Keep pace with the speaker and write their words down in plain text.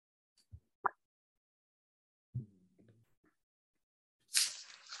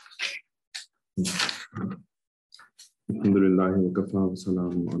الحمدللہ وکفیٰ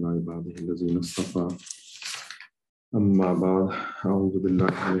وسلام علی عبادہ الذین اصطفیٰ اما بعد اعوذ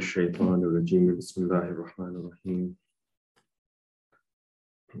باللہ من الشیطان الرجیم بسم اللہ الرحمن الرحیم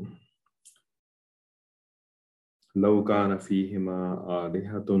لو کان فیہما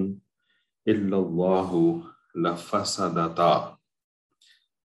آلہۃ الا اللہ لفسدتا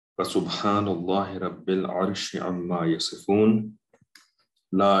فسبحان اللہ رب العرش عما یصفون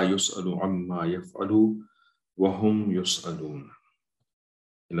لا يسأل عما يفعل وهم يسألون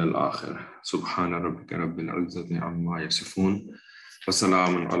إلى الآخر. سبحان ربك رب العزة عما يصفون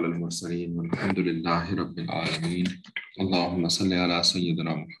وسلام على المرسلين والحمد لله رب العالمين. اللهم صل على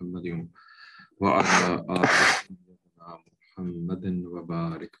سيدنا محمد وعلى آل سيدنا محمد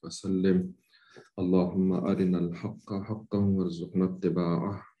وبارك وسلم. اللهم أرنا الحق حقا وارزقنا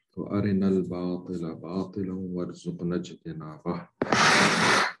اتباعه وأرنا الباطل باطلا وارزقنا اجتنابه.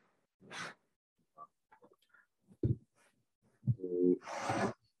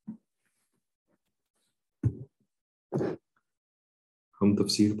 ہم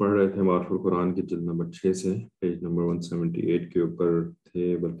تفسیر پڑھ رہے تھے معرف القرآن کے جلد نمبر 6 سے پیج نمبر 178 کے اوپر تھے،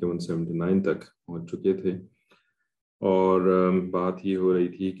 بلکہ 179 تک پہنچ چکے تھے، اور بات یہ ہو رہی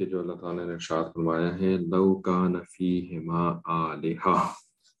تھی کہ جو اللہ تعالیٰ نے ارشاد فرمایا ہے لو کان فیہما آلہہ،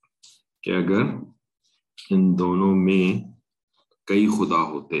 کہ اگر ان دونوں میں کئی خدا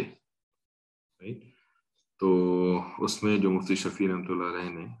ہوتے، تو اس میں جو مفتی شفیع رحمۃ اللہ علیہ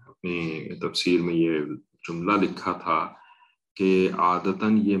نے اپنی تفسیر میں یہ جملہ لکھا تھا کہ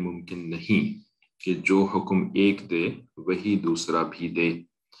عادتاً یہ ممکن نہیں کہ جو حکم ایک دے وہی دوسرا بھی دے،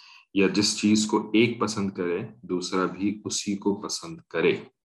 یا جس چیز کو ایک پسند کرے دوسرا بھی اسی کو پسند کرے.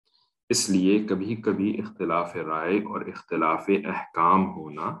 اس لیے کبھی کبھی اختلاف رائے اور اختلاف احکام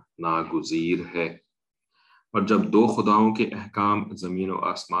ہونا ناگزیر ہے، اور جب دو خداؤں کے احکام زمین و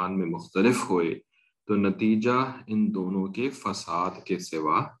آسمان میں مختلف ہوئے تو نتیجہ ان دونوں کے فساد کے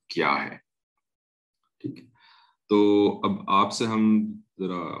سوا کیا ہے. ٹھیک ہے، تو اب آپ سے ہم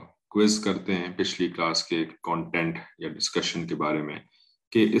ذرا کوئز کرتے ہیں پچھلی کلاس کے کانٹینٹ یا ڈسکشن کے بارے میں،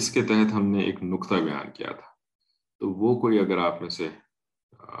 کہ اس کے تحت ہم نے ایک نقطہ بیان کیا تھا، تو وہ کوئی اگر آپ میں سے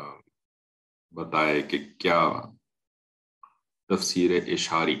بتائے کہ کیا تفسیر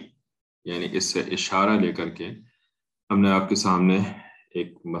اشاری، یعنی اس سے اشارہ لے کر کے ہم نے آپ کے سامنے ایک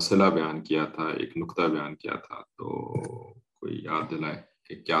مسئلہ بیان کیا تھا، ایک نقطہ بیان کیا تھا، تو کوئی یاد دلائے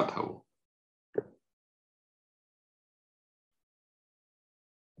کہ کیا تھا وہ؟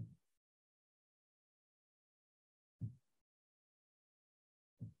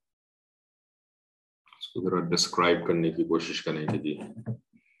 اس کو ذرا ڈسکرائب کرنے کی کوشش کریں کہ جی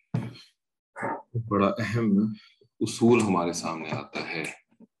بڑا اہم اصول ہمارے سامنے آتا ہے.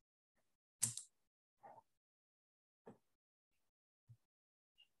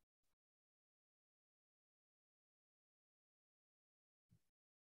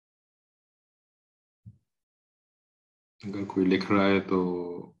 اگر کوئی لکھ رہا ہے تو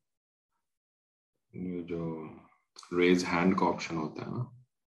جو ریز ہینڈ کا آپشن ہوتا ہے نا،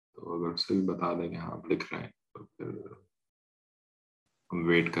 تو اگر اسے بھی بتا دیں کہ ہاں آپ لکھ رہے ہیں تو پھر ہم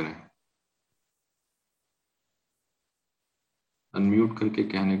ویٹ کریں. انمیوٹ کر کے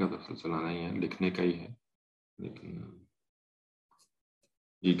کہنے کا تو سلسلہ نہیں ہے، لکھنے کا ہی ہے. لیکن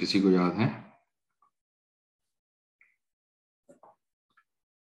یہ کسی کو یاد ہے؟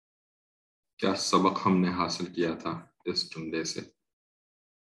 کیا سبق ہم نے حاصل کیا تھا اس جملے سے؟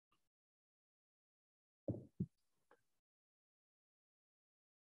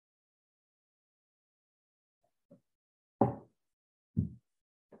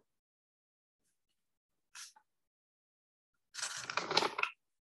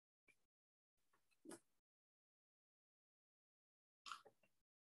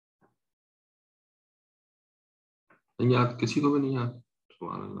 نہیں یاد؟ کسی کو بھی نہیں یاد؟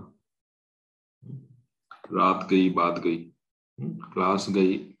 سبحان اللہ. رات گئی بات گئی، کلاس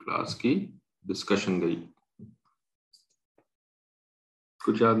گئی، کلاس کی ڈسکشن گئی،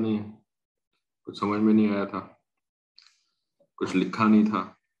 کچھ یاد نہیں ہے، کچھ سمجھ میں نہیں آیا تھا، کچھ لکھا نہیں تھا.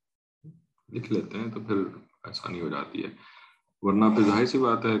 لکھ لیتے ہیں تو پھر آسانی ہو جاتی ہے، ورنہ پھر ظاہر سی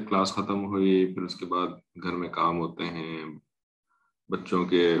بات ہے کلاس ختم ہوئی، پھر اس کے بعد گھر میں کام ہوتے ہیں، بچوں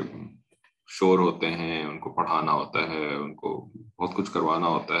کے شور ہوتے ہیں، ان کو پڑھانا ہوتا ہے، ان کو بہت کچھ کروانا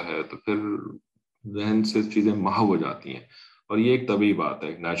ہوتا ہے، تو پھر ذہن سے چیزیں محو ہو جاتی ہیں. اور یہ ایک طبیعی بات ہے،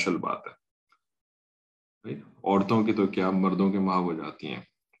 ایک نیچرل بات ہے. عورتوں کی تو کیا، مردوں کے محو ہو جاتی ہیں،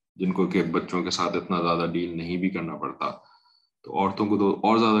 جن کو کہ بچوں کے ساتھ اتنا زیادہ ڈیل نہیں بھی کرنا پڑتا، تو عورتوں کو تو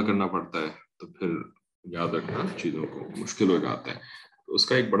اور زیادہ کرنا پڑتا ہے، تو پھر یاد رکھنا چیزوں کو مشکل ہو جاتا ہے. تو اس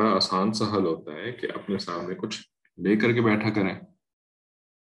کا ایک بڑا آسان سا حل ہوتا ہے کہ اپنے سامنے کچھ لے کر کے بیٹھا کریں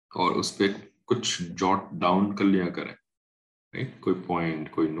اور اس پہ کچھ جاٹ ڈاؤن کر لیا کریں، کوئی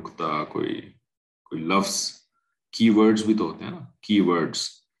پوائنٹ، کوئی نقطہ، کوئی لفظ. کی ورڈز بھی تو ہوتے ہیں نا، کی ورڈز.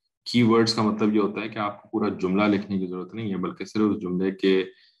 کی ورڈز کا مطلب یہ ہوتا ہے کہ آپ کو پورا جملہ لکھنے کی ضرورت نہیں ہے، بلکہ صرف اس جملے کے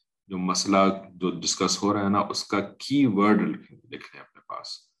جو مسئلہ جو ڈسکس ہو رہا ہے نا اس کا کی ورڈ لکھنے اپنے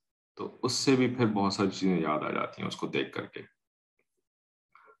پاس، تو اس سے بھی پھر بہت ساری چیزیں یاد آ جاتی ہیں اس کو دیکھ کر کے.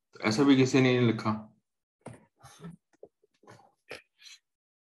 تو ایسا بھی کسی نے نہیں لکھا.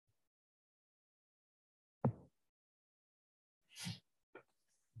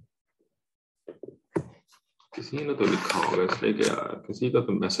 کسی نے تو لکھا ہوگا، اس لیے کہ کسی کا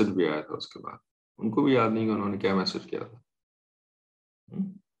تو میسج بھی آیا تھا اس کے بعد، ان کو بھی یاد نہیں کہ انہوں نے کیا میسج کیا تھا.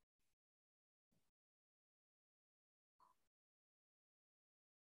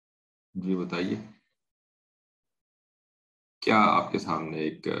 جی بتائیے، کیا آپ کے سامنے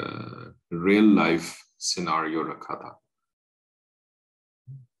ایک ریئل لائف سیناریو رکھا تھا؟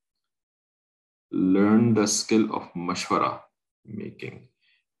 لرن دا اسکل آف مشورہ making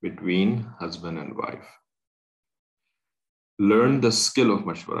between husband and wife. Learn the skill of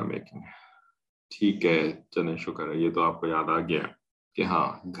مشورہ میکنگ. ٹھیک ہے، چلیں شکر ہے، یہ تو آپ کو یاد آ گیا کہ ہاں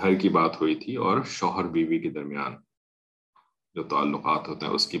گھر کی بات ہوئی تھی اور شوہر بیوی کے درمیان جو تعلقات ہوتے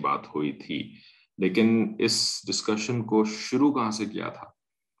ہیں اس کی بات ہوئی تھی. لیکن اس ڈسکشن کو شروع کہاں سے کیا تھا؟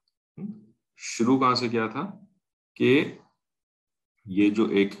 شروع کہاں سے کیا تھا کہ یہ جو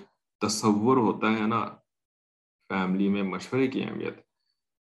ایک تصور ہوتا ہے نا فیملی میں مشورے کی اہمیت،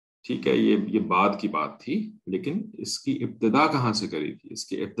 ٹھیک ہے یہ بعد کی بات تھی، لیکن اس کی ابتدا کہاں سے کری تھی؟ اس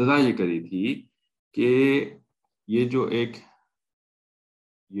کی ابتدا یہ کری تھی کہ یہ جو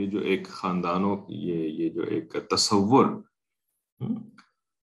ایک خاندانوں یہ جو ایک تصور،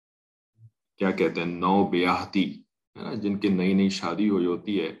 کیا کہتے ہیں، نو بیاہتی ہے نا، جن کی نئی نئی شادی ہوئی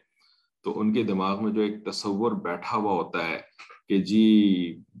ہوتی ہے تو ان کے دماغ میں جو ایک تصور بیٹھا ہوا ہوتا ہے کہ جی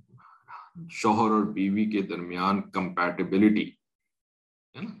شوہر اور بیوی کے درمیان کمپیٹیبلٹی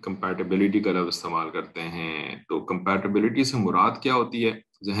ہے نا، کمپیٹیبلٹی کا لفظ استعمال کرتے ہیں. تو کمپیٹیبلٹی سے مراد کیا ہوتی ہے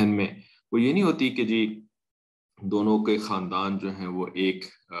ذہن میں؟ وہ یہ نہیں ہوتی کہ جی دونوں کے خاندان جو ہیں وہ ایک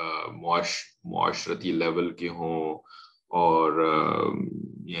معاشرتی لیول کے ہوں، اور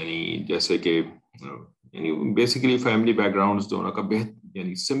یعنی جیسے کہ یعنی بیسیکلی فیملی بیک گراؤنڈز دونوں کا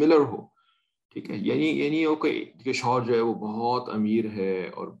یعنی سملر ہو. ٹھیک ہے، یعنی ہو کہ شوہر جو ہے وہ بہت امیر ہے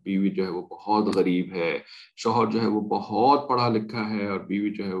اور بیوی جو ہے وہ بہت غریب ہے، شوہر جو ہے وہ بہت پڑھا لکھا ہے اور بیوی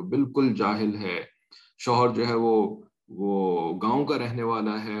جو ہے وہ بالکل جاہل ہے، شوہر جو ہے وہ گاؤں کا رہنے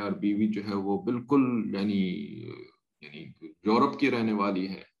والا ہے اور بیوی جو ہے وہ بالکل یعنی یورپ کی رہنے والی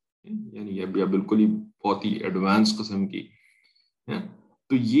ہے، یعنی یا بالکل ہی بہت ہی ایڈوانس قسم کی.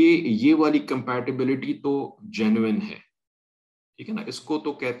 تو یہ والی کمپیٹیبلٹی تو جینوئن ہے، ٹھیک ہے نا. اس کو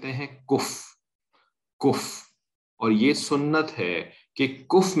تو کہتے ہیں کف. اور یہ سنت ہے کہ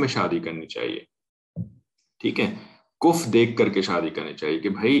کف میں شادی کرنی چاہیے، ٹھیک ہے، کف دیکھ کر کے شادی کرنی چاہیے کہ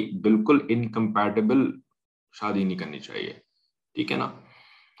بھائی بالکل انکمپیٹیبل شادی نہیں کرنی چاہیے، ٹھیک ہے نا،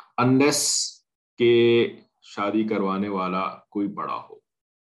 انلیس کہ شادی کروانے والا کوئی بڑا ہو،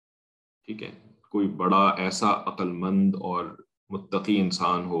 ٹھیک ہے، کوئی بڑا ایسا عقل مند اور متقی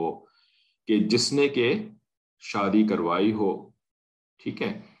انسان ہو کہ جس نے کہ شادی کروائی ہو، ٹھیک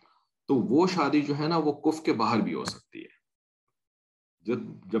ہے. تو وہ شادی جو ہے نا وہ کف کے باہر بھی ہو سکتی ہے.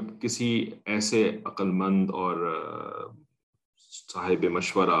 جب کسی ایسے عقل مند اور صاحب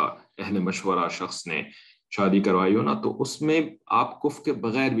مشورہ، اہل مشورہ شخص نے شادی کروائی ہو نا، تو اس میں آپ کف کے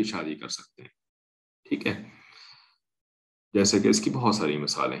بغیر بھی شادی کر سکتے ہیں، ٹھیک ہے. جیسے کہ اس کی بہت ساری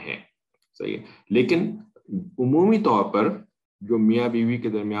مثالیں ہیں، صحیح ہے. لیکن عمومی طور پر جو میاں بیوی کے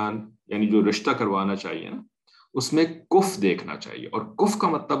درمیان یعنی جو رشتہ کروانا چاہیے نا، اس میں کف دیکھنا چاہیے، اور کف کا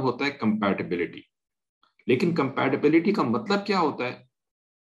مطلب ہوتا ہے کمپیٹیبلٹی. لیکن کمپیٹیبلٹی کا مطلب کیا ہوتا ہے؟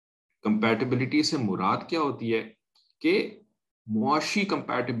 کمپیٹیبلٹی سے مراد کیا ہوتی ہے کہ معاشی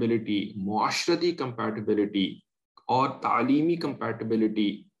کمپیٹیبلٹی، معاشرتی کمپیٹیبلٹی اور تعلیمی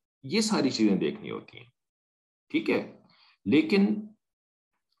کمپیٹیبلٹی، یہ ساری چیزیں دیکھنی ہوتی ہیں، ٹھیک ہے. لیکن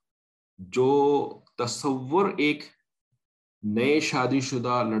جو تصور ایک نئے شادی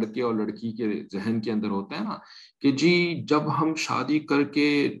شدہ لڑکے اور لڑکی کے ذہن کے اندر ہوتا ہے نا کہ جی جب ہم شادی کر کے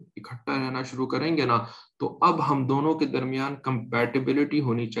اکٹھا رہنا شروع کریں گے نا تو اب ہم دونوں کے درمیان کمپیٹیبلٹی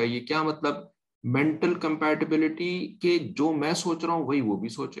ہونی چاہیے. کیا مطلب؟ مینٹل کمپیٹیبلٹی کہ جو میں سوچ رہا ہوں وہی وہ بھی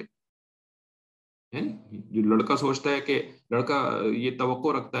سوچے. جو لڑکا سوچتا ہے کہ لڑکا یہ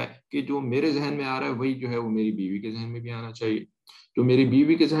توقع رکھتا ہے کہ جو میرے ذہن میں آ رہا ہے وہی جو ہے وہ میری بیوی کے ذہن میں بھی آنا چاہیے، جو میری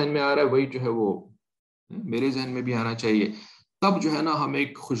بیوی کے ذہن میں آ رہا ہے وہی جو ہے وہ میرے ذہن میں بھی آنا چاہیے. تب جو ہے نا ہم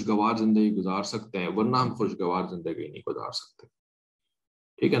ایک خوشگوار زندگی گزار سکتے ہیں، ورنہ ہم خوشگوار زندگی نہیں گزار سکتے،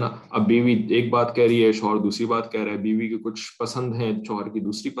 ٹھیک ہے نا. اب بیوی ایک بات کہہ رہی ہے، شوہر دوسری بات کہہ رہا ہے، بیوی کی کچھ پسند ہیں، شوہر کی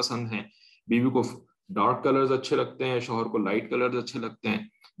دوسری پسند ہیں، بیوی کو ڈارک کلرز اچھے لگتے ہیں، شوہر کو لائٹ کلرز اچھے لگتے ہیں،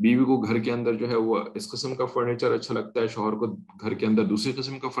 بیوی کو گھر کے اندر جو ہے وہ اس قسم کا فرنیچر اچھا لگتا ہے، شوہر کو گھر کے اندر دوسری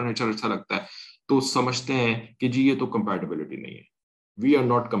قسم کا فرنیچر اچھا لگتا ہے، تو سمجھتے ہیں کہ جی یہ تو کمپیٹیبلٹی نہیں ہے، وی آر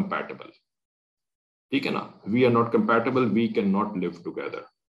ناٹ کمپیٹیبل. ٹھیک ہے نا، we are not compatible, we can not live together,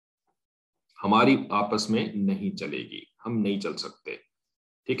 ہماری آپس میں نہیں چلے گی، ہم نہیں چل سکتے.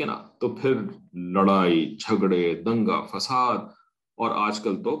 ٹھیک ہے نا، تو پھر لڑائی جھگڑے دنگا فساد، اور آج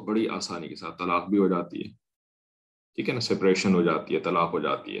کل تو بڑی آسانی کے ساتھ طلاق بھی ہو جاتی ہے. ٹھیک ہے نا، سپریشن ہو جاتی ہے، طلاق ہو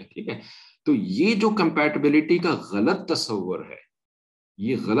جاتی ہے. ٹھیک ہے، تو یہ جو کمپیٹیبلٹی کا غلط تصور ہے،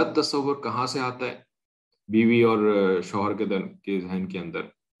 یہ غلط تصور کہاں سے آتا ہے؟ بیوی اور شوہر کے ذہن کے اندر،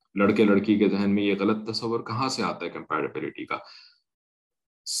 لڑکے لڑکی کے ذہن میں یہ غلط تصور کہاں سے آتا ہے کمپیٹیبلٹی کا؟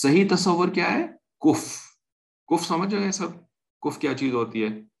 صحیح تصور کیا ہے؟ کف. کف سمجھ گئے سب؟ کف کیا چیز ہوتی ہے؟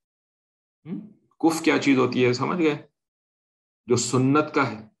 کف کیا چیز ہوتی ہے سمجھ گئے؟ جو سنت کا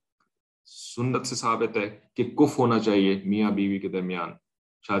ہے، سنت سے ثابت ہے کہ کف ہونا چاہیے میاں بیوی کے درمیان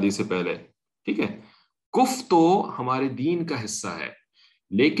شادی سے پہلے. ٹھیک ہے، کف تو ہمارے دین کا حصہ ہے،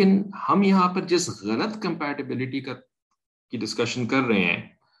 لیکن ہم یہاں پر جس غلط کمپیٹیبلٹی کی ڈسکشن کر رہے ہیں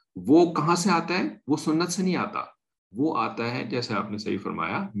وہ کہاں سے آتا ہے؟ وہ سنت سے نہیں آتا، وہ آتا ہے جیسے آپ نے صحیح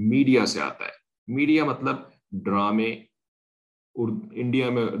فرمایا میڈیا سے آتا ہے. میڈیا مطلب ڈرامے. انڈیا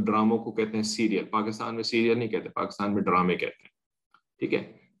میں ڈراموں کو کہتے ہیں سیریل، پاکستان میں سیریل نہیں کہتے، پاکستان میں ڈرامے کہتے ہیں. ٹھیک ہے،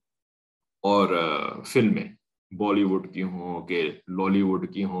 اور فلمیں بالی ووڈ کی ہوں کہ لالی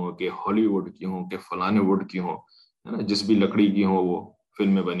ووڈ کی ہوں کہ ہالی ووڈ کی ہوں کہ فلانے ووڈ کی ہوں، ہے نا، جس بھی لکڑی کی ہوں وہ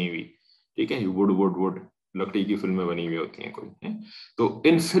فلمیں بنی ہوئی. ٹھیک ہے، ووڈ لکڑی کی فلمیں بنی ہوئی ہوتی ہیں کوئی. تو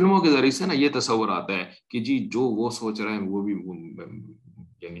ان فلموں کے ذریعے سے نا یہ تصور آتا ہے کہ جی جو وہ سوچ رہے ہیں وہ بھی،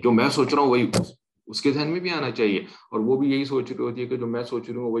 یعنی جو میں سوچ رہا ہوں وہی اس کے ذہن میں بھی آنا چاہیے، اور وہ بھی یہی سوچ رہی ہوتی ہے کہ جو میں سوچ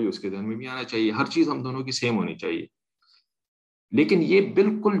رہی ہوں وہی اس کے ذہن میں بھی آنا چاہیے. ہر چیز ہم دونوں کی سیم ہونی چاہیے. لیکن یہ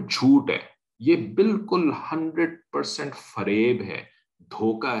بالکل جھوٹ ہے، یہ بالکل 100% فریب ہے،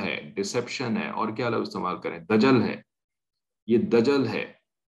 دھوکہ ہے، ڈسپشن ہے، اور کیا لفظ استعمال کریں، دجل ہے. یہ دجل ہے،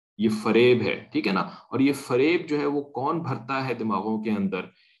 یہ فریب ہے. ٹھیک ہے نا، اور یہ فریب جو ہے وہ کون بھرتا ہے دماغوں کے اندر؟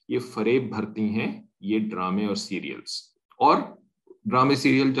 یہ فریب بھرتی ہیں یہ ڈرامے اور سیریلز. اور ڈرامے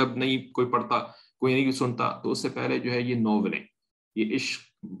سیریل جب نہیں کوئی پڑھتا، کوئی نہیں سنتا، تو اس سے پہلے جو ہے یہ ناولیں، یہ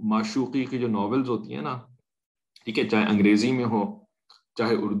عشق معشوقی کی جو ناولز ہوتی ہیں نا، ٹھیک ہے، چاہے انگریزی میں ہو،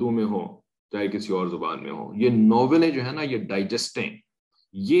 چاہے اردو میں ہو، چاہے کسی اور زبان میں ہو، یہ ناولیں جو ہے نا، یہ ڈائجسٹیں،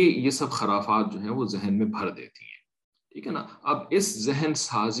 یہ سب خرافات جو ہیں وہ ذہن میں بھر دیتی ہیں. ٹھیک ہے نا، اب اس ذہن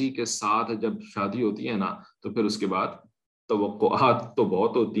سازی کے ساتھ جب شادی ہوتی ہے نا، تو پھر اس کے بعد توقعات تو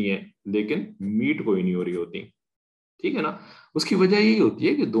بہت ہوتی ہیں لیکن میٹ کوئی نہیں ہو رہی ہوتی. ٹھیک ہے نا، اس کی وجہ یہی ہوتی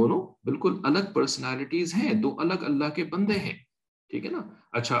ہے کہ دونوں بالکل الگ پرسنالٹیز ہیں، دو الگ اللہ کے بندے ہیں. ٹھیک ہے نا.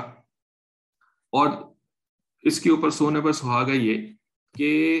 اچھا، اور اس کے اوپر سونے پر سہاگا یہ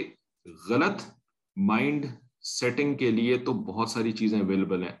کہ غلط مائنڈ سیٹنگ کے لیے تو بہت ساری چیزیں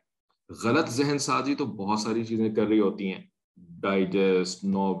اویلیبل ہیں. غلط ذہن سازی تو بہت ساری چیزیں کر رہی ہوتی ہیں، ڈائجسٹ،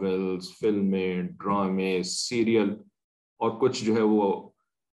 ناولز، فلمیں، ڈرامے، سیریل، اور کچھ جو ہے وہ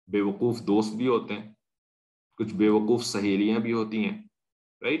بے وقوف دوست بھی ہوتے ہیں، کچھ بے وقوف سہیلیاں بھی ہوتی ہیں،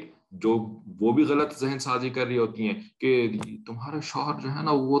 رائٹ، جو وہ بھی غلط ذہن سازی کر رہی ہوتی ہیں کہ تمہارا شوہر جو ہے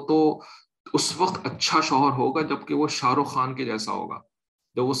نا وہ تو اس وقت اچھا شوہر ہوگا جبکہ وہ شاہ رخ خان کے جیسا ہوگا،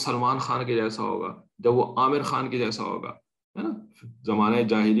 جب وہ سلمان خان کے جیسا ہوگا، جب وہ عامر خان کے جیسا ہوگا، ہے نا. زمانہ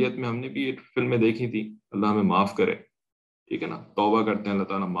جاہلیت میں ہم نے بھی ایک فلمیں دیکھی تھی، اللہ ہمیں معاف کرے. ٹھیک ہے نا، توبہ کرتے ہیں اللہ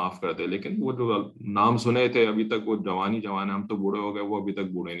تعالیٰ معاف کر دے، لیکن وہ جو نام سنے تھے ابھی تک وہ جوان ہی جوان ہے، ہم تو بوڑھے ہو گئے، وہ ابھی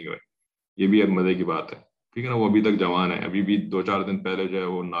تک بوڑھے نہیں ہوئے. یہ بھی ایک مزے کی بات ہے. ٹھیک ہے نا، وہ ابھی تک جوان ہے، ابھی بھی 2-4 دن پہلے جو ہے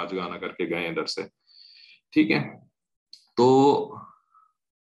وہ ناچ گانا کر کے گئے ادھر سے. ٹھیک ہے، تو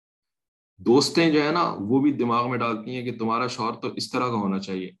دوستیں جو ہے نا وہ بھی دماغ میں ڈالتی ہیں کہ تمہارا شوہر تو اس طرح کا ہونا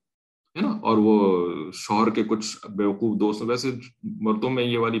چاہیے، ہے نا. اور وہ شوہر کے کچھ بیوقوف دوست، ویسے مردوں میں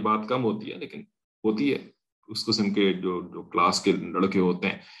یہ والی بات کم ہوتی ہے لیکن ہوتی ہے، اس قسم کے جو کلاس کے لڑکے ہوتے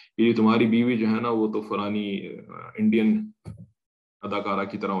ہیں کہ تمہاری بیوی جو ہے نا وہ تو فلانی انڈین اداکارہ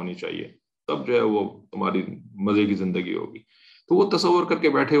کی طرح ہونی چاہیے، تب جو ہے وہ تمہاری مزے کی زندگی ہوگی. تو وہ تصور کر کے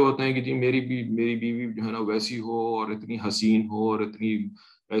بیٹھے ہوتے ہیں کہ جی میری بیوی جو ہے نا ویسی ہو اور اتنی حسین ہو اور اتنی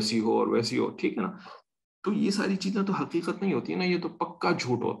ایسی ہو اور ویسی ہو. ٹھیک ہے نا، تو یہ ساری چیزیں تو حقیقت نہیں ہوتی ہے نا، یہ تو پکا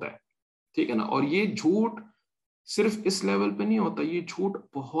جھوٹ ہوتا ہے. ٹھیک ہے نا، اور یہ جھوٹ صرف اس لیول پہ نہیں ہوتا، یہ جھوٹ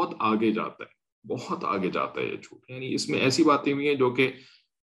بہت آگے جاتا ہے، بہت آگے جاتا ہے یہ جھوٹ. یعنی اس میں ایسی باتیں بھی ہیں جو کہ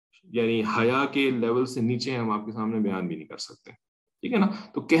یعنی حیا کے لیول سے نیچے ہم آپ کے سامنے بیان بھی نہیں کر سکتے. ٹھیک ہے نا،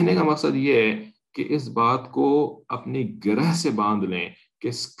 تو کہنے کا مقصد یہ ہے کہ اس بات کو اپنی گرہ سے باندھ لیں کہ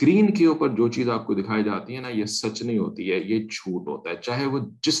اسکرین کے اوپر جو چیز آپ کو دکھائی جاتی ہے نا یہ سچ نہیں ہوتی ہے، یہ جھوٹ ہوتا ہے، چاہے وہ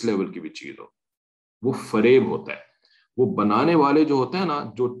جس لیول کی بھی چیز ہو، وہ فریب ہوتا ہے. وہ بنانے والے جو ہوتے ہیں نا،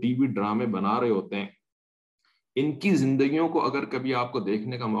 جو ٹی وی ڈرامے بنا رہے ہوتے ہیں، ان کی زندگیوں کو اگر کبھی آپ کو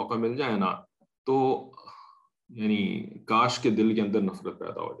دیکھنے کا موقع مل جائے نا، تو یعنی کاش کے دل کے اندر نفرت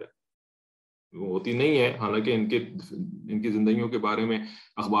پیدا ہو جائے. وہ ہوتی نہیں ہے، حالانکہ ان کی زندگیوں کے بارے میں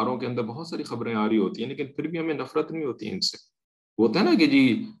اخباروں کے اندر بہت ساری خبریں آ رہی ہوتی ہیں، لیکن پھر بھی ہمیں نفرت نہیں ہوتی ان سے. ہوتا ہے نا کہ جی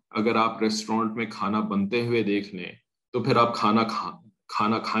اگر آپ ریسٹورینٹ میں کھانا بنتے ہوئے دیکھ لیں تو پھر آپ کھانا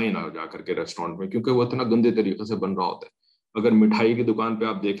کھائیں نہ جا کر کے ریسٹورینٹ میں، کیونکہ وہ اتنا گندے طریقے سے بن رہا ہوتا ہے. اگر مٹھائی کی دکان پہ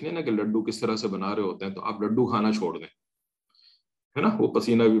آپ دیکھ لیں نا کہ لڈو کس طرح سے بنا رہے ہوتے ہیں، تو آپ لڈو کھانا چھوڑ دیں، ہے نا. وہ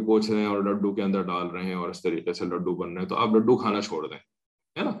پسینہ بھی پوچھ رہے ہیں اور لڈو کے اندر ڈال رہے ہیں اور اس طریقے سے لڈو بن رہے ہیں، تو آپ لڈو کھانا چھوڑ دیں،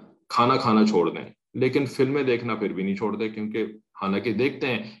 ہے نا. کھانا چھوڑ دیں. لیکن فلمیں دیکھنا پھر بھی نہیں چھوڑتے، کیونکہ حالانکہ دیکھتے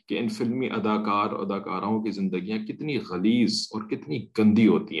ہیں کہ ان فلمی اداکار اور اداکاراؤں کی زندگیاں کتنی غلیظ اور کتنی گندی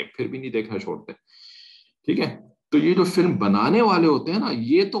ہوتی ہیں، پھر بھی نہیں دیکھنا چھوڑتے. ٹھیک ہے. تو یہ جو فلم بنانے والے ہوتے ہیں نا،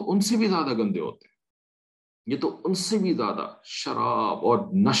 یہ تو ان سے بھی زیادہ گندے ہوتے ہیں. یہ تو ان سے بھی زیادہ شراب اور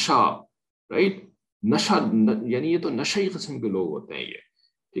نشہ، رائٹ، نشہ، یعنی یہ تو نشئی قسم کے لوگ ہوتے ہیں یہ.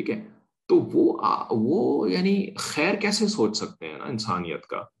 ٹھیک ہے. تو وہ یعنی خیر کیسے سوچ سکتے ہیں نا انسانیت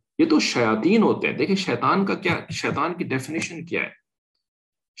کا. یہ تو شیاطین ہوتے ہیں. دیکھیں شیطان کا کیا، شیطان کی ڈیفینیشن کیا ہے،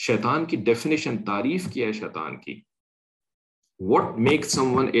 شیطان کی ڈیفینیشن، تعریف کیا ہے شیطان کی. واٹ میک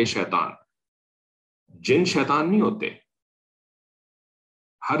سم ون اے شیطان. جن شیطان نہیں ہوتے،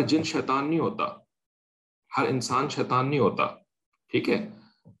 ہر جن شیطان نہیں ہوتا، ہر انسان شیطان نہیں ہوتا. ٹھیک ہے.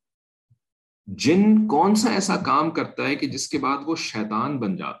 جن کون سا ایسا کام کرتا ہے کہ جس کے بعد وہ شیطان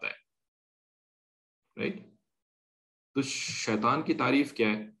بن جاتا ہے، رائٹ. تو شیطان کی تعریف کیا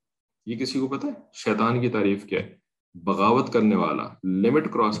ہے، یہ کسی کو پتا ہے؟ شیطان کی تعریف کیا ہے؟ بغاوت کرنے والا،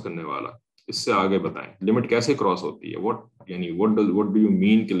 لمٹ کراس کرنے والا. اس سے آگے بتائیں لمٹ کیسے کراس ہوتی ہے، what do you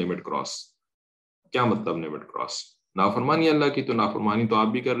mean کہ لمٹ کراس، کیا مطلب لمٹ کراس؟ نافرمانی اللہ کی، تو نافرمانی تو آپ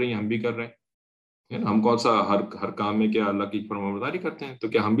بھی کر رہی ہیں، ہم بھی کر رہے ہیں. ہم کون سا ہر کام میں کیا اللہ کی فرمانبرداری کرتے ہیں؟ تو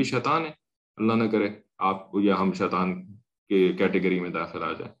کیا ہم بھی شیطان ہیں؟ اللہ نہ کرے آپ یا ہم شیطان کے کیٹیگری میں داخل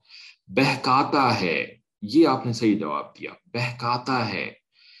آ جائیں. بہکاتا ہے، یہ آپ نے صحیح جواب دیا. بہکاتا ہے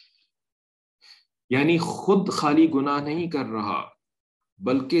یعنی خود خالی گناہ نہیں کر رہا،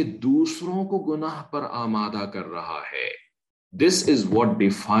 بلکہ دوسروں کو گناہ پر آمادہ کر رہا ہے. دس از واٹ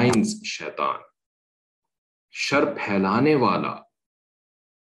ڈیفائنز شیطان. شر پھیلانے والا،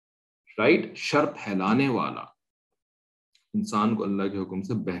 رائٹ، شر پھیلانے والا، انسان کو اللہ کے حکم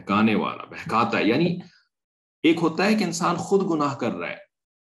سے بہکانے والا. بہکاتا ہے یعنی ایک ہوتا ہے کہ انسان خود گناہ کر رہا ہے،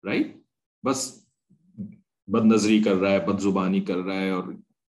 رائٹ، بس بد نظری کر رہا ہے، بد زبانی کر رہا ہے، اور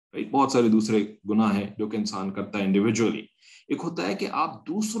بہت سارے دوسرے گناہ ہیں جو کہ انسان کرتا ہے انڈیویجولی. ایک ہوتا ہے کہ آپ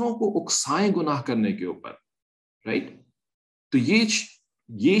دوسروں کو اکسائیں گناہ کرنے کے اوپر، رائٹ. تو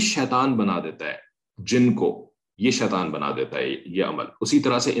یہ شیطان بنا دیتا ہے جن کو، یہ شیطان بنا دیتا ہے یہ عمل. اسی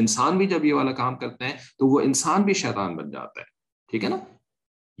طرح سے انسان بھی جب یہ والا کام کرتے ہیں تو وہ انسان بھی شیطان بن جاتا ہے. ٹھیک ہے نا.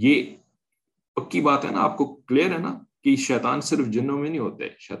 یہ پکی بات ہے نا، آپ کو کلیئر ہے نا کہ شیطان صرف جنوں میں نہیں ہوتے،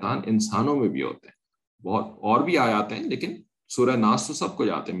 شیطان انسانوں میں بھی ہوتے ہیں. بہت اور بھی آیات ہیں، لیکن سورہ ناس تو سب کو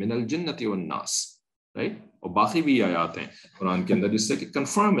جاتے ہیں، من الجنۃ والناس، رائٹ. اور باقی بھی آیات ہیں قرآن کے اندر جس سے کہ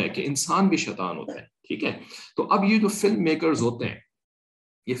کنفرم ہے کہ انسان بھی شیطان ہوتے ہیں. ٹھیک ہے. تو اب یہ جو فلم میکرز ہوتے ہیں،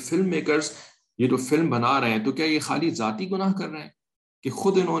 یہ فلم میکرز یہ جو فلم بنا رہے ہیں، تو کیا یہ خالی ذاتی گناہ کر رہے ہیں کہ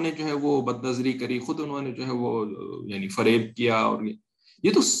خود انہوں نے جو ہے وہ بد نظری کری، خود انہوں نے جو ہے وہ یعنی فریب کیا، اور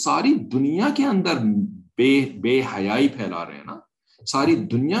یہ تو ساری دنیا کے اندر بے حیائی پھیلا رہے ہیں نا، ساری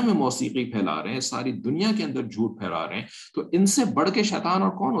دنیا میں موسیقی پھیلا رہے ہیں، ساری دنیا کے اندر جھوٹ پھیلا رہے ہیں. تو ان سے بڑھ کے شیطان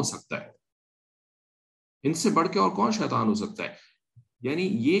اور کون ہو سکتا ہے؟ ان سے بڑھ کے اور کون شیطان ہو سکتا ہے؟ یعنی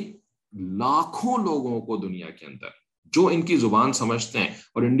یہ لاکھوں لوگوں کو دنیا کے اندر جو ان کی زبان سمجھتے ہیں،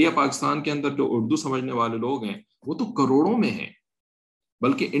 اور انڈیا پاکستان کے اندر جو اردو سمجھنے والے لوگ ہیں وہ تو کروڑوں میں ہیں.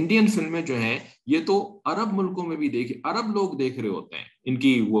 بلکہ انڈین فلمیں جو ہیں یہ تو عرب ملکوں میں بھی عرب لوگ دیکھ رہے ہوتے ہیں ان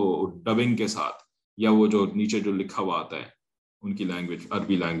کی وہ ڈبنگ کے ساتھ، یا وہ جو نیچے جو لکھا ہوا آتا ہے ان کی لینگویج،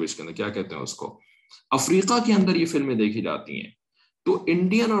 عربی لینگویج کے اندر کیا کہتے ہیں اس کو. افریقہ کے اندر یہ فلمیں دیکھی جاتی ہیں. تو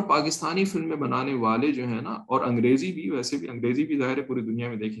انڈین اور پاکستانی فلمیں بنانے والے جو ہیں نا، اور انگریزی بھی، ویسے بھی انگریزی بھی ظاہر ہے پوری دنیا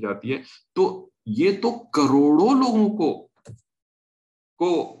میں دیکھی جاتی ہے، تو یہ تو کروڑوں لوگوں کو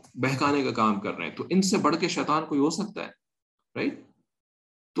بہکانے کا کام کر رہے ہیں. تو ان سے بڑھ کے شیطان کوئی ہو سکتا ہے، رائٹ.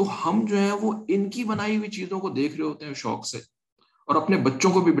 تو ہم جو ہے وہ ان کی بنائی ہوئی چیزوں کو دیکھ رہے ہوتے ہیں شوق سے، اور اپنے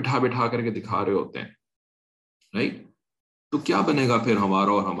بچوں کو بھی بٹھا کر کے دکھا رہے ہوتے ہیں، رائٹ. تو کیا بنے گا پھر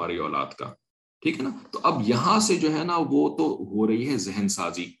ہمارا اور ہماری اولاد کا؟ ٹھیک ہے نا. تو اب یہاں سے جو ہے نا وہ تو ہو رہی ہے ذہن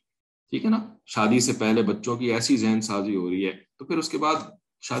سازی. ٹھیک ہے نا. شادی سے پہلے بچوں کی ایسی ذہن سازی ہو رہی ہے، تو پھر اس کے بعد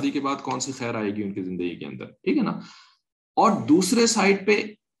شادی کے بعد کون سی خیر آئے گی ان کی زندگی کے اندر. ٹھیک ہے نا. اور دوسرے سائڈ پہ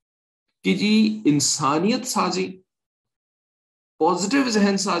کہ جی انسانیت سازی، پازیٹیو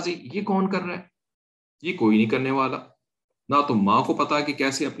ذہن سازی، یہ کون کر رہا ہے؟ یہ کوئی نہیں کرنے والا. نہ تو ماں کو پتا کہ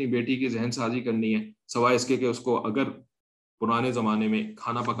کیسے اپنی بیٹی کی ذہن سازی کرنی ہے، سوائے اس کے کہ اس کو اگر پرانے زمانے میں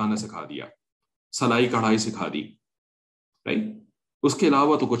کھانا پکانا سکھا دیا، سلائی کڑھائی سکھا دی، رائٹ، اس کے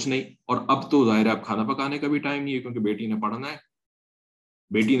علاوہ تو کچھ نہیں. اور اب تو ظاہر ہے اب کھانا پکانے کا بھی ٹائم نہیں ہے، کیونکہ بیٹی نے پڑھنا ہے،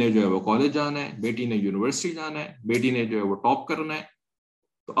 بیٹی نے جو ہے وہ کالج جانا ہے، بیٹی نے یونیورسٹی جانا ہے، بیٹی نے جو ہے وہ ٹاپ کرنا ہے.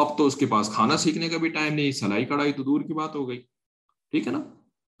 تو اب تو اس کے پاس کھانا سیکھنے کا بھی ٹائم نہیں، سلائی کڑھائی تو دور کی بات ہو گئی. ٹھیک ہے نا.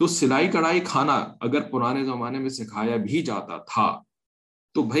 تو سلائی کڑھائی کھانا اگر پرانے زمانے میں سکھایا بھی جاتا تھا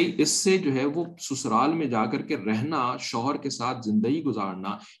تو بھائی اس سے جو ہے وہ سسرال میں جا کر کے رہنا، شوہر کے ساتھ زندگی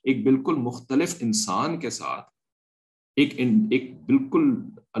گزارنا، ایک بالکل مختلف انسان کے ساتھ، ایک بالکل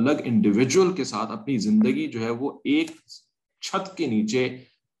الگ انڈیویجول کے ساتھ اپنی زندگی جو ہے وہ ایک چھت کے نیچے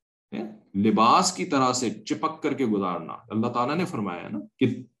لباس کی طرح سے چپک کر کے گزارنا. اللہ تعالیٰ نے فرمایا نا کہ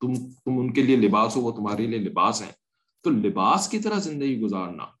تم ان کے لیے لباس ہو، وہ تمہارے لیے لباس ہیں. تو لباس کی طرح زندگی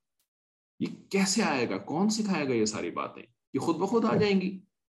گزارنا یہ کیسے آئے گا؟ کون سکھائے گا یہ ساری باتیں؟ یہ خود بخود آ جائیں گی.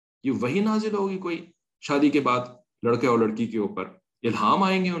 یہ وہی نازل ہوگی کوئی شادی کے بعد لڑکے اور لڑکی کے اوپر، الہام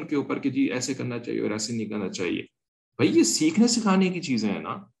آئیں گے ان کے اوپر کہ جی ایسے کرنا چاہیے اور ایسے نہیں کرنا چاہیے. بھائی یہ سیکھنے سکھانے کی چیزیں ہیں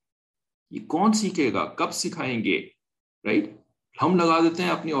نا، یہ کون سیکھے گا؟ کب سکھائیں گے؟ رائٹ. ہم لگا دیتے ہیں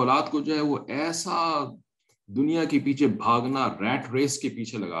اپنی اولاد کو جو ہے وہ ایسا دنیا کے پیچھے بھاگنا، ریٹ ریس کے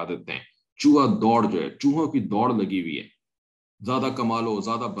پیچھے لگا دیتے ہیں، چوہا دوڑ جو ہے، چوہوں کی دوڑ لگی ہوئی ہے، زیادہ کما لو،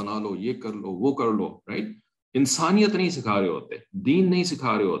 زیادہ بنا لو، یہ کر لو، وہ کر لو. رائٹ. انسانیت نہیں سکھا رہے ہوتے، دین نہیں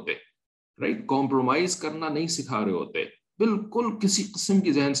سکھا رہے ہوتے، رائٹ، کمپرومائز کرنا نہیں سکھا رہے ہوتے، بالکل کسی قسم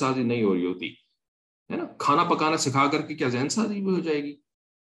کی ذہن سازی نہیں ہو رہی ہوتی ہے نا. کھانا پکانا سکھا کر کے کیا ذہن سازی بھی ہو جائے گی؟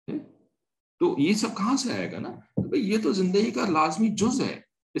 تو یہ سب کہاں سے آئے گا نا؟ تو بھئی یہ تو زندگی کا لازمی جز ہے،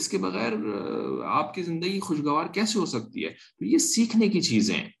 اس کے بغیر آپ کی زندگی خوشگوار کیسے ہو سکتی ہے؟ تو یہ سیکھنے کی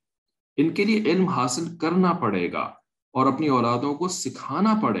چیزیں ہیں، ان کے لیے علم حاصل کرنا پڑے گا اور اپنی اولادوں کو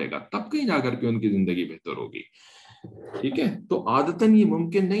سکھانا پڑے گا، تب کہیں جا کر کے ان کی زندگی بہتر ہوگی. ٹھیک ہے. تو عادتاً یہ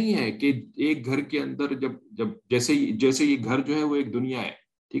ممکن نہیں ہے کہ ایک گھر کے اندر جب جیسے یہ گھر جو ہے وہ ایک دنیا ہے،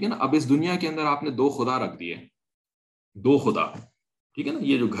 ٹھیک ہے نا. اب اس دنیا کے اندر آپ نے دو خدا رکھ دیے، دو خدا، ٹھیک ہے نا.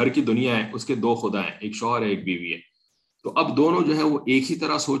 یہ جو گھر کی دنیا ہے اس کے دو خدا ہیں، ایک شوہر ہے، ایک بیوی ہے. تو اب دونوں جو ہے وہ ایک ہی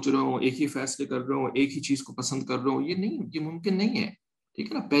طرح سوچ رہے ہوں، ایک ہی فیصلے کر رہے ہوں، ایک ہی چیز کو پسند کر رہے ہوں، یہ ممکن نہیں ہے.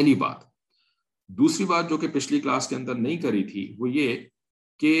 ٹھیک ہے نا. پہلی بات. دوسری بات جو کہ پچھلی کلاس کے اندر نہیں کری تھی وہ یہ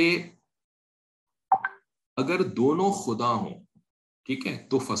کہ اگر دونوں خدا ہوں، ٹھیک ہے،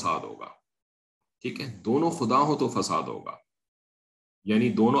 تو فساد ہوگا. ٹھیک ہے. دونوں خدا ہوں تو فساد ہوگا، یعنی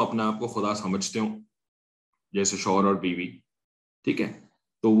دونوں اپنے آپ کو خدا سمجھتے ہوں، جیسے شوہر اور بیوی. ٹھیک ہے.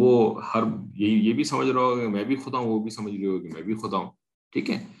 تو وہ یہ بھی سمجھ رہا ہوگا کہ میں بھی خدا ہوں، وہ بھی سمجھ رہی ہوگی کہ میں بھی خدا ہوں. ٹھیک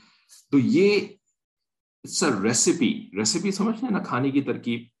ہے. تو یہ ریسیپی سمجھتے ہیں نا، کھانے کی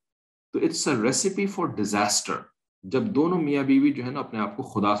ترکیب. تو it's a recipe for disaster جب دونوں میاں بیوی جو ہے نا اپنے آپ کو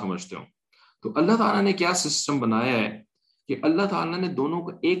خدا سمجھتے ہوں. تو اللہ تعالیٰ نے کیا سسٹم بنایا ہے کہ اللہ تعالیٰ نے دونوں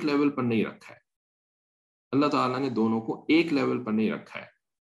کو ایک لیول پر نہیں رکھا ہے. اللہ تعالیٰ نے دونوں کو ایک لیول پر نہیں رکھا ہے.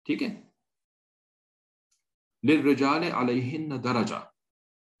 ٹھیک ہے. للرجال علیہن درجہ،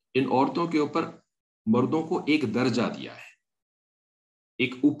 ان عورتوں کے اوپر مردوں کو ایک درجہ دیا ہے،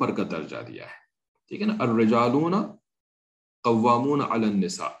 ایک اوپر کا درجہ دیا ہے. ٹھیک ہے نا. الرجالون قوامون علی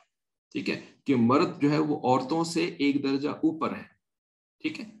النساء. ٹھیک ہے. کہ مرد جو ہے وہ عورتوں سے ایک درجہ اوپر ہے.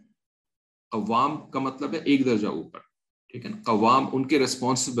 ٹھیک ہے. قوام کا مطلب ہے ایک درجہ اوپر. ٹھیک ہے نا. قوام ان کے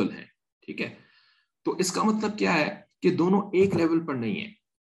ریسپانسبل ہیں. ٹھیک ہے. تو اس کا مطلب کیا ہے کہ دونوں ایک لیول پر نہیں ہیں.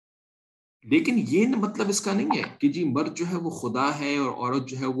 لیکن یہ مطلب اس کا نہیں ہے کہ جی مرد جو ہے وہ خدا ہے اور عورت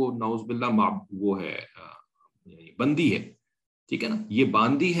جو ہے وہ نعوذ باللہ وہ ہے بندی ہے. ٹھیک ہے نا. یہ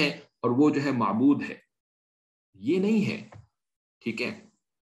باندی ہے اور وہ جو ہے معبود ہے. یہ نہیں ہے. ٹھیک ہے.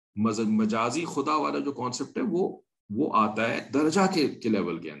 مجازی خدا والا جو کانسیپٹ ہے وہ آتا ہے درجہ کے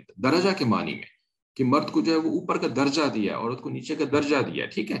لیول کے اندر، درجہ کے معنی میں، کہ مرد کو جو ہے وہ اوپر کا درجہ دیا، عورت کو نیچے کا درجہ دیا.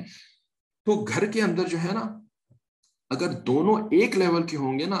 ٹھیک ہے. تو گھر کے اندر جو ہے نا اگر دونوں ایک لیول کے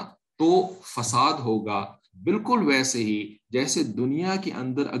ہوں گے نا تو فساد ہوگا، بالکل ویسے ہی جیسے دنیا کے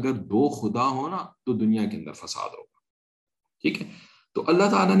اندر اگر دو خدا ہو نا تو دنیا کے اندر فساد ہوگا. ٹھیک ہے. تو اللہ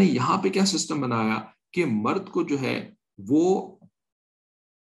تعالیٰ نے یہاں پہ کیا سسٹم بنایا کہ مرد کو جو ہے وہ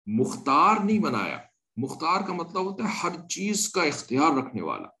مختار نہیں بنایا. مختار کا مطلب ہوتا ہے ہر چیز کا اختیار رکھنے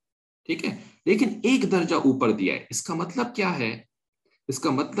والا. ٹھیک ہے. لیکن ایک درجہ اوپر دیا ہے. اس کا مطلب کیا ہے؟ اس کا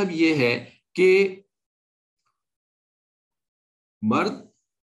مطلب یہ ہے کہ مرد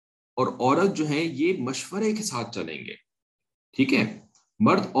اور عورت جو ہیں یہ مشورے کے ساتھ چلیں گے. ٹھیک ہے.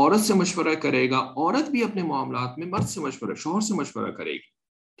 مرد عورت سے مشورہ کرے گا، عورت بھی اپنے معاملات میں مرد سے مشورہ، شوہر سے مشورہ کرے گی.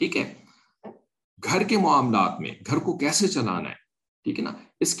 ٹھیک ہے. گھر کے معاملات میں گھر کو کیسے چلانا ہے، ٹھیک ہے نا،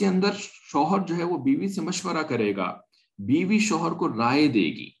 اس کے اندر شوہر جو ہے وہ بیوی سے مشورہ کرے گا، بیوی شوہر کو رائے دے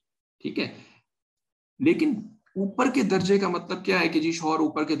گی. ٹھیک ہے. لیکن اوپر کے درجے کا مطلب کیا ہے کہ جی شوہر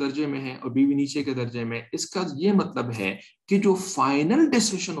اوپر کے درجے میں ہے اور بیوی نیچے کے درجے میں. اس کا یہ مطلب ہے کہ جو فائنل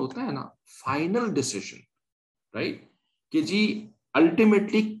ڈیسیشن ہوتا ہے نا, فائنل ڈیسیشن, رائٹ, کہ جی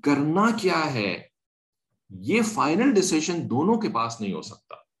الٹیمیٹلی کرنا کیا ہے, یہ فائنل ڈیسیشن دونوں کے پاس نہیں ہو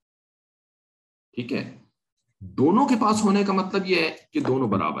سکتا. ٹھیک ہے, دونوں کے پاس ہونے کا مطلب یہ ہے کہ دونوں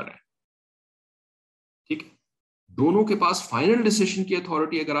برابر ہیں. ٹھیک ہے, دونوں کے پاس فائنل ڈیسیشن کی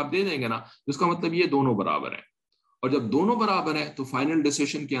اتھارٹی اگر آپ دے دیں گے نا, اس کا مطلب یہ دونوں برابر ہیں. اور جب دونوں برابر ہیں تو فائنل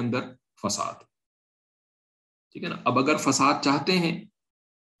ڈیسیشن کے اندر فساد. ٹھیک ہے نا, اب اگر فساد چاہتے ہیں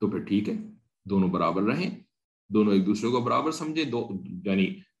تو پھر ٹھیک ہے, دونوں برابر رہیں, دونوں ایک دوسرے کو برابر سمجھے, یعنی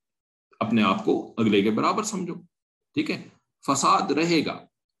اپنے آپ کو اگلے کے برابر سمجھو. ٹھیک ہے, فساد رہے گا,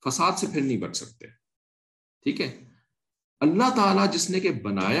 فساد سے پھر نہیں بچ سکتے. ٹھیک ہے, اللہ تعالیٰ جس نے کہ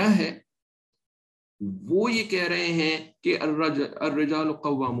بنایا ہے وہ یہ کہہ رہے ہیں کہ الرجال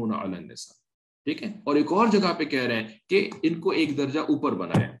قوامون علی النساء. ٹھیک ہے, اور ایک اور جگہ پہ کہہ رہے ہیں کہ ان کو ایک درجہ اوپر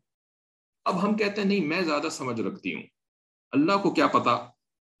بنایا. اب ہم کہتے ہیں نہیں میں زیادہ سمجھ رکھتی ہوں, اللہ کو کیا پتا,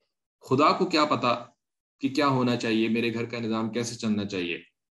 خدا کو کیا پتا کہ کیا ہونا چاہیے, میرے گھر کا نظام کیسے چلنا چاہیے,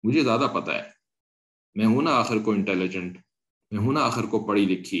 مجھے زیادہ پتا ہے, میں ہوں نا آخر کو انٹیلیجنٹ, میں ہوں نا آخر کو پڑھی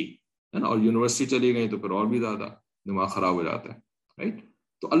لکھی ہے نا, اور یونیورسٹی چلی گئی تو پھر اور بھی زیادہ دماغ خراب ہو جاتا ہے, رائٹ.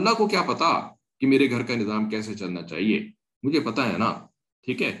 تو اللہ کو کیا پتا کہ میرے گھر کا نظام کیسے چلنا چاہیے, مجھے پتا ہے نا.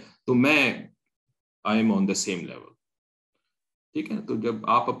 ٹھیک ہے, تو میں I am on the same level. ٹھیک ہے, تو جب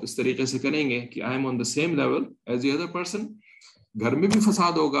آپ اس طریقے سے کریں گے کہ I am on the same level as the other person, گھر میں بھی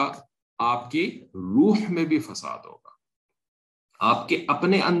فساد ہوگا, آپ کی روح میں بھی فساد ہوگا, آپ کے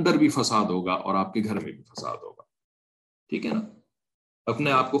اپنے اندر بھی فساد ہوگا اور آپ کے گھر میں بھی فساد ہوگا. ٹھیک ہے نا,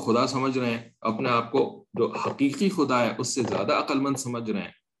 اپنے آپ کو خدا سمجھ رہے ہیں, اپنے آپ کو جو حقیقی خدا ہے اس سے زیادہ عقل مند سمجھ رہے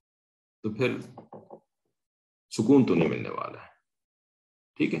ہیں, تو پھر سکون تو نہیں ملنے والا ہے.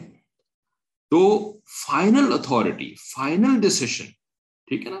 ٹھیک ہے, تو فائنل اتھارٹی, فائنل ڈیسیشن,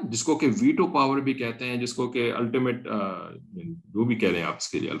 ٹھیک ہے نا, جس کو کہ ویٹو پاور بھی کہتے ہیں, جس کو کہ الٹیمیٹ جو بھی کہہ رہے ہیں آپ اس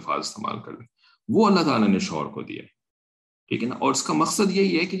کے لیے الفاظ استعمال کر لیں, وہ اللہ تعالیٰ نے شوہر کو دیا. ٹھیک ہے نا, اور اس کا مقصد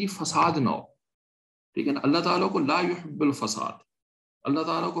یہی ہے کہ جی فساد نہ ہو. ٹھیک ہے نا, اللہ تعالیٰ کو لا یحب الفساد, اللہ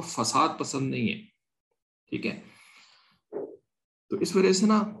تعالیٰ کو فساد پسند نہیں ہے. ٹھیک ہے, تو اس وجہ سے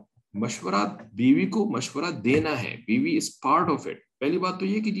نا مشورہ, بیوی کو مشورہ دینا ہے, بیوی از پارٹ آف اٹ. پہلی بات تو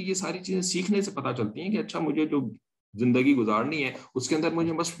یہ کہ جی یہ ساری چیزیں سیکھنے سے پتہ چلتی ہیں کہ اچھا مجھے جو زندگی گزارنی ہے اس کے اندر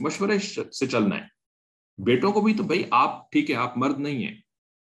مجھے مشورے سے چلنا ہے. بیٹوں کو بھی تو بھائی آپ, ٹھیک ہے آپ مرد نہیں ہیں,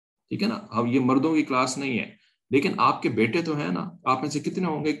 ٹھیک ہے نا, اب یہ مردوں کی کلاس نہیں ہے, لیکن آپ کے بیٹے تو ہیں نا. آپ میں سے کتنے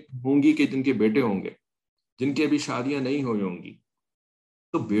ہوں گی کہ جن کے بیٹے ہوں گے, جن کی ابھی شادیاں نہیں ہوئی ہوں گی,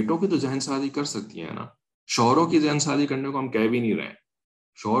 تو بیٹوں کی تو ذہن سازی کر سکتی ہیں نا. شوہروں کی ذہن سازی کرنے کو ہم کہہ بھی نہیں رہے ہیں.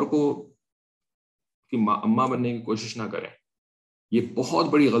 شوہر کو کہ اماں بننے کی کوشش نہ کریں, یہ بہت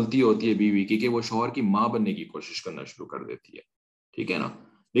بڑی غلطی ہوتی ہے بیوی کی کہ وہ شوہر کی ماں بننے کی کوشش کرنا شروع کر دیتی ہے. ٹھیک ہے نا,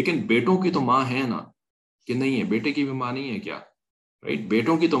 لیکن بیٹوں کی تو ماں ہے نا, کہ نہیں ہے, بیٹے کی بھی ماں نہیں ہے کیا, رائٹ,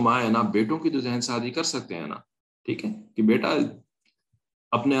 بیٹوں کی تو ماں ہے نا, بیٹوں کی تو ذہن سازی کر سکتے ہیں نا. ٹھیک ہے, کہ بیٹا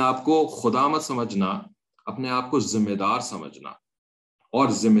اپنے آپ کو خدا مت سمجھنا, اپنے آپ کو ذمہ دار سمجھنا, اور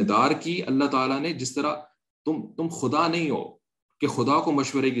ذمہ دار کی اللہ تعالیٰ نے جس طرح تم خدا نہیں ہو کہ خدا کو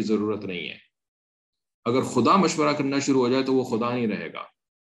مشورے کی ضرورت نہیں ہے. اگر خدا مشورہ کرنا شروع ہو جائے تو وہ خدا نہیں رہے گا.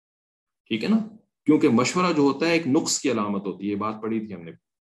 ٹھیک ہے نا, کیونکہ مشورہ جو ہوتا ہے ایک نقص کی علامت ہوتی ہے, یہ بات پڑھی تھی ہم نے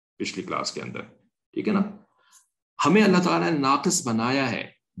پچھلی کلاس کے اندر. ٹھیک ہے نا, ہمیں اللہ تعالیٰ نے ناقص بنایا ہے.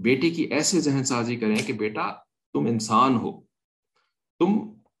 بیٹی کی ایسے ذہن سازی کریں کہ بیٹا تم انسان ہو, تم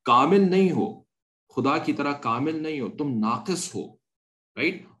کامل نہیں ہو, خدا کی طرح کامل نہیں ہو, تم ناقص ہو,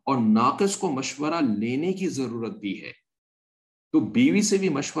 رائٹ, اور ناقص کو مشورہ لینے کی ضرورت بھی ہے. تو بیوی سے بھی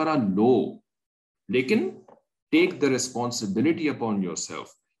مشورہ لو, لیکن ٹیک the responsibility upon your self,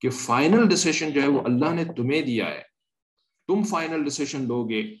 کہ فائنل ڈیسیشن جو ہے وہ اللہ نے تمہیں دیا ہے, تم فائنل ڈیسیشن لو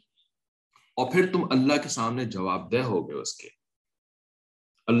گے اور پھر تم اللہ کے سامنے جواب دہ ہوگے اس کے.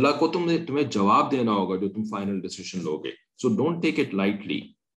 اللہ کو تمہیں جواب دینا ہوگا جو تم فائنل ڈیسیشن لو گے. So don't take it lightly,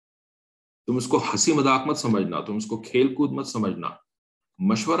 تم اس کو ہنسی مذاق مت سمجھنا, تم اس کو کھیل کود مت سمجھنا.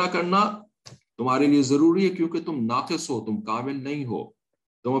 مشورہ کرنا تمہارے لیے ضروری ہے کیونکہ تم ناقص ہو, تم کامل نہیں ہو.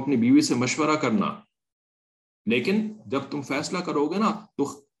 تم اپنی بیوی سے مشورہ کرنا, لیکن جب تم فیصلہ کرو گے نا تو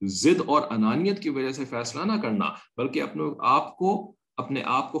ضد اور انانیت کی وجہ سے فیصلہ نہ کرنا, بلکہ اپنے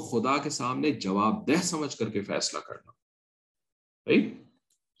آپ کو خدا کے سامنے جواب دہ سمجھ کر کے فیصلہ کرنا. رائٹ,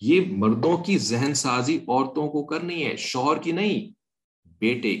 یہ مردوں کی ذہن سازی عورتوں کو کرنی ہے, شوہر کی نہیں,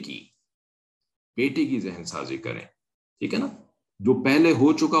 بیٹے کی ذہن سازی کریں. ٹھیک ہے نا, جو پہلے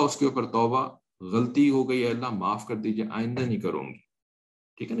ہو چکا اس کے اوپر توبہ, غلطی ہو گئی ہے اللہ معاف کر دیجیے, آئندہ نہیں کروں گی.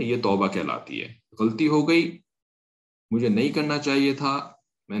 ٹھیک ہے نا, یہ توبہ کہلاتی ہے. غلطی ہو گئی, مجھے نہیں کرنا چاہیے تھا,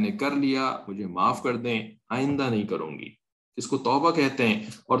 میں نے کر لیا، مجھے معاف کر دیں، آئندہ نہیں کروں گی. اس کو توبہ کہتے ہیں.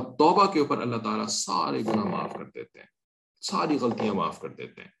 اور توبہ کے اوپر اللہ تعالیٰ سارے گناہ معاف کر دیتے ہیں، ساری غلطیاں معاف کر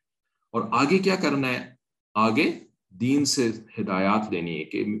دیتے ہیں. اور آگے کیا کرنا ہے؟ آگے دین سے ہدایات لینی ہے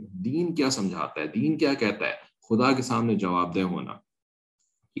کہ دین کیا سمجھاتا ہے، دین کیا کہتا ہے، خدا کے سامنے جواب دہ ہونا.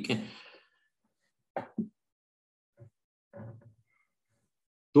 ٹھیک ہے.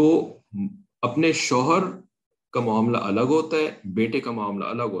 تو اپنے شوہر کا معاملہ الگ ہوتا ہے، بیٹے کا معاملہ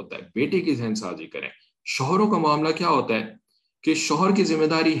الگ ہوتا ہے. بیٹے کی ذہن سازی کریں. شوہروں کا معاملہ کیا ہوتا ہے کہ شوہر کی ذمہ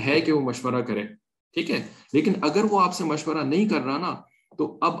داری ہے کہ وہ مشورہ کرے. ٹھیک ہے. لیکن اگر وہ آپ سے مشورہ نہیں کر رہا نا،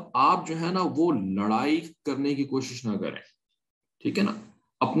 تو اب آپ جو ہے نا وہ لڑائی کرنے کی کوشش نہ کریں. ٹھیک ہے نا.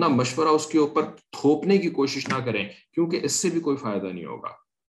 اپنا مشورہ اس کے اوپر تھوپنے کی کوشش نہ کریں، کیونکہ اس سے بھی کوئی فائدہ نہیں ہوگا.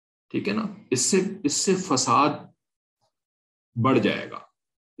 ٹھیک ہے نا. اس سے فساد بڑھ جائے گا،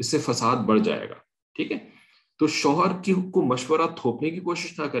 اس سے فساد بڑھ جائے گا. ٹھیک ہے. تو شوہر کو مشورہ تھوپنے کی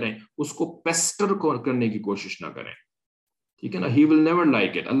کوشش نہ کریں، اس کو پیسٹر کرنے کی کوشش نہ کریں. ٹھیک ہے نا. ہی ول نیور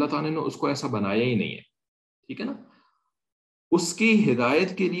لائک اٹ. اللہ تعالیٰ نے اس کو ایسا بنایا ہی نہیں ہے. ٹھیک ہے نا. اس کی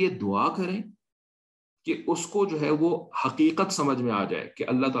ہدایت کے لیے دعا کریں کہ اس کو جو ہے وہ حقیقت سمجھ میں آ جائے کہ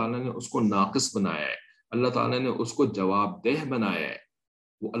اللہ تعالیٰ نے اس کو ناقص بنایا ہے، اللہ تعالیٰ نے اس کو جواب دہ بنایا ہے.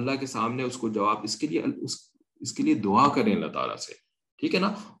 وہ اللہ کے سامنے اس کو جواب، اس کے لیے دعا کریں اللہ تعالیٰ سے. ٹھیک ہے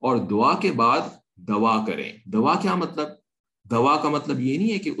نا. اور دعا کے بعد دوا کریں. دوا کیا مطلب؟ دوا کا مطلب یہ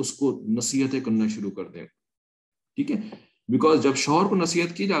نہیں ہے کہ اس کو نصیحتیں کرنا شروع کر دیں. ٹھیک ہے. بیکاز جب شوہر کو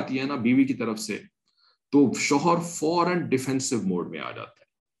نصیحت کی جاتی ہے نا بیوی کی طرف سے، تو شوہر فوراً ڈیفینسو موڈ میں آ جاتا ہے،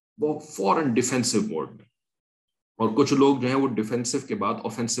 وہ فوراً ڈیفینسو موڈ میں. اور کچھ لوگ جو ہیں وہ ڈیفینسو کے بعد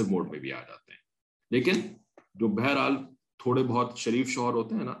آفینسو موڈ میں بھی آ جاتے ہیں. لیکن جو بہرحال تھوڑے بہت شریف شوہر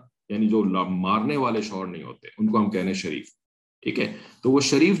ہوتے ہیں نا، یعنی جو مارنے والے شوہر نہیں ہوتے، ان کو ہم کہنے شریف. ٹھیک ہے. تو وہ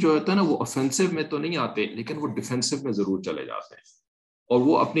شریف جو ہوتا ہے نا، وہ آفینسو میں تو نہیں آتے، لیکن وہ ڈیفینسو میں ضرور چلے جاتے ہیں. اور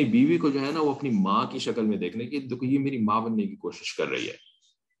وہ اپنی بیوی کو جو ہے نا وہ اپنی ماں کی شکل میں دیکھنے کی، دیکھو یہ میری ماں بننے کی کوشش کر رہی ہے.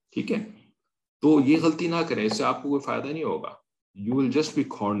 ٹھیک ہے. تو یہ غلطی نہ کریں، اس سے آپ کو کوئی فائدہ نہیں ہوگا. You will just be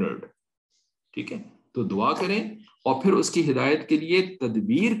کارنرڈ. ٹھیک ہے. تو دعا کریں اور پھر اس کی ہدایت کے لیے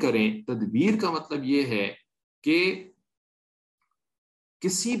تدبیر کریں. تدبیر کا مطلب یہ ہے کہ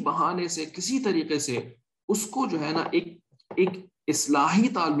کسی بہانے سے، کسی طریقے سے اس کو جو ہے نا ایک اصلاحی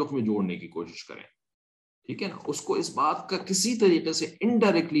تعلق میں جوڑنے کی کوشش کریں. ٹھیک ہے نا. اس کو اس بات کا کسی طریقے سے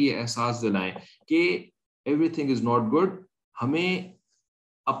انڈائریکٹلی یہ احساس دلائیں کہ every thing is not good, ہمیں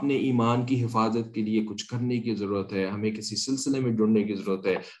اپنے ایمان کی حفاظت کے لیے کچھ کرنے کی ضرورت ہے، ہمیں کسی سلسلے میں جڑنے کی ضرورت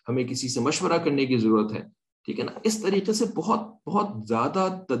ہے، ہمیں کسی سے مشورہ کرنے کی ضرورت ہے. ٹھیک ہے نا. اس طریقے سے بہت بہت زیادہ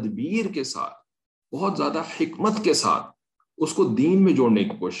تدبیر کے ساتھ، بہت زیادہ حکمت کے ساتھ اس کو دین میں جوڑنے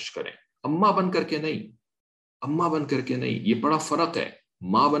کی کوشش کریں. اماں بن کر کے نہیں، اماں بن کر کے نہیں. یہ بڑا فرق ہے،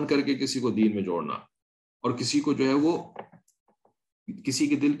 ماں بن کر کے کسی کو دین میں جوڑنا اور کسی کو جو ہے وہ کسی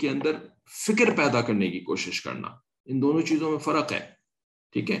کے دل کے اندر فکر پیدا کرنے کی کوشش کرنا. ان دونوں چیزوں میں فرق ہے.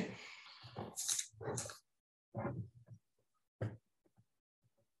 ٹھیک ہے.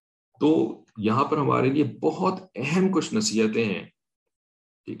 تو یہاں پر ہمارے لیے بہت اہم کچھ نصیحتیں ہیں.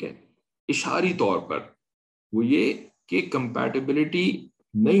 ٹھیک ہے. اشاری طور پر وہ یہ کہ کمپیٹیبلٹی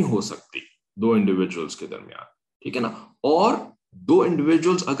نہیں ہو سکتی دو انڈیویجولز کے درمیان. ٹھیک ہے نا. اور دو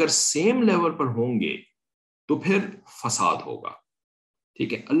انڈیویجولز اگر سیم لیول پر ہوں گے تو پھر فساد ہوگا.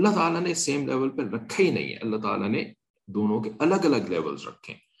 ٹھیک ہے. اللہ تعالیٰ نے سیم لیول پر رکھا ہی نہیں ہے. اللہ تعالیٰ نے دونوں کے الگ الگ لیولز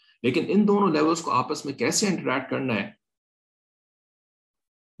رکھے، لیکن ان دونوں لیولز کو آپس میں کیسے انٹریکٹ کرنا ہے؟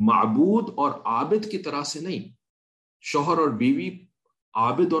 معبود اور عابد کی طرح سے نہیں. شوہر اور بیوی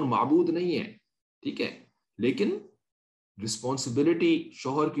عابد اور معبود نہیں ہے. ٹھیک ہے. لیکن رسپانسبلٹی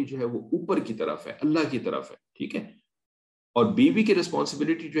شوہر کی جو ہے وہ اوپر کی طرف ہے، اللہ کی طرف ہے. ٹھیک ہے. اور بیوی کی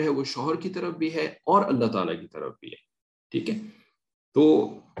رسپانسبلٹی جو ہے وہ شوہر کی طرف بھی ہے اور اللہ تعالیٰ کی طرف بھی ہے. ٹھیک ہے. تو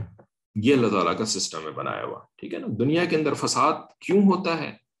یہ اللہ تعالیٰ کا سسٹم ہے بنایا ہوا. ٹھیک ہے نا. دنیا کے اندر فساد کیوں ہوتا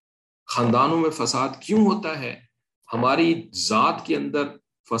ہے؟ خاندانوں میں فساد کیوں ہوتا ہے؟ ہماری ذات کے اندر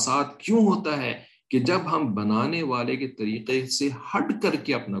فساد کیوں ہوتا ہے؟ کہ جب ہم بنانے والے کے طریقے سے ہٹ کر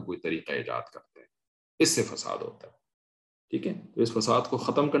کے اپنا کوئی طریقہ ایجاد کرتے ہیں، اس سے فساد ہوتا ہے. ٹھیک ہے. تو اس فساد کو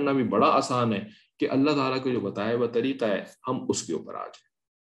ختم کرنا بھی بڑا آسان ہے کہ اللہ تعالیٰ کو جو بتایا ہوا طریقہ ہے ہم اس کے اوپر آ جائیں.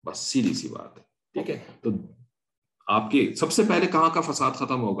 بس سیدھی سی بات ہے. ٹھیک ہے. تو آپ کے سب سے پہلے کہاں کا فساد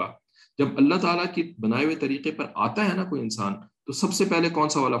ختم ہوگا؟ جب اللہ تعالیٰ کی بنائے ہوئے طریقے پر آتا ہے نا کوئی انسان، تو سب سے پہلے کون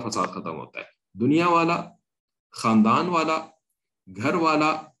سا والا فساد ختم ہوتا ہے؟ دنیا والا، خاندان والا، گھر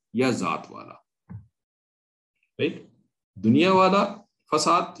والا یا ذات والا؟ رائٹ. دنیا والا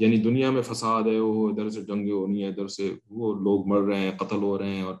فساد یعنی دنیا میں فساد ہے، وہ ادھر سے جنگیں ہونی ہے، ادھر سے وہ لوگ مر رہے ہیں، قتل ہو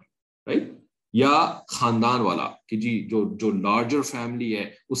رہے ہیں، اور رائٹ. یا خاندان والا کہ جی جو لارجر فیملی ہے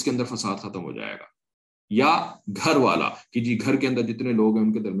اس کے اندر فساد ختم ہو جائے گا. یا گھر والا کہ جی گھر کے اندر جتنے لوگ ہیں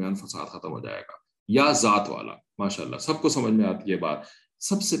ان کے درمیان فساد ختم ہو جائے گا، یا ذات والا. ماشاءاللہ سب کو سمجھ میں آتی ہے بات.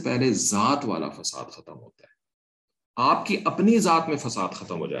 سب سے پہلے ذات والا فساد ختم ہوتا ہے. آپ کی اپنی ذات میں فساد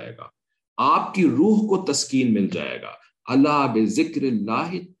ختم ہو جائے گا، آپ کی روح کو تسکین مل جائے گا. اللہ بذکر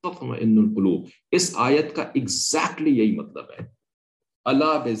اللہ تطمئن القلوب، اس آیت کا ایگزیکٹلی یہی مطلب ہے.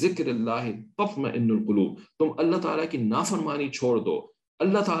 اللہ بذکر اللہ تطمئن القلوب. تم اللہ تعالیٰ کی نافرمانی چھوڑ دو،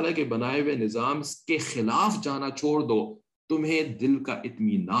 اللہ تعالیٰ کے بنائے ہوئے نظام کے خلاف جانا چھوڑ دو، تمہیں دل کا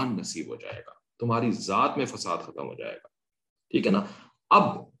اطمینان نصیب ہو جائے گا، تمہاری ذات میں فساد ختم ہو جائے گا. ٹھیک ہے نا. اب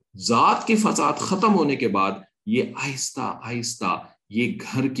ذات کے فساد ختم ہونے کے بعد یہ آہستہ آہستہ یہ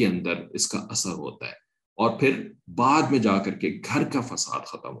گھر کے اندر اس کا اثر ہوتا ہے، اور پھر بعد میں جا کر کے گھر کا فساد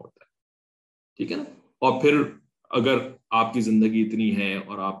ختم ہوتا ہے. ٹھیک ہے نا. اور پھر اگر آپ کی زندگی اتنی ہے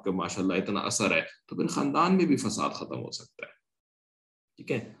اور آپ کا ماشاءاللہ اتنا اثر ہے تو پھر خاندان میں بھی فساد ختم ہو سکتا ہے.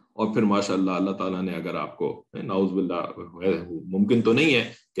 ٹھیک ہے. اور پھر ماشاءاللہ اللہ تعالیٰ نے اگر آپ کو نعوذ باللہ، ممکن تو نہیں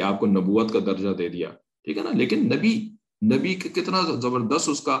ہے کہ آپ کو نبوت کا درجہ دے دیا، ٹھیک ہے نا، لیکن نبی کتنا زبردست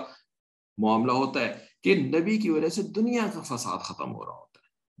اس کا معاملہ ہوتا ہے کہ نبی کی وجہ سے دنیا کا فساد ختم ہو رہا ہوتا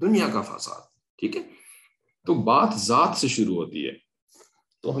ہے، دنیا کا فساد. ٹھیک ہے. تو بات ذات سے شروع ہوتی ہے.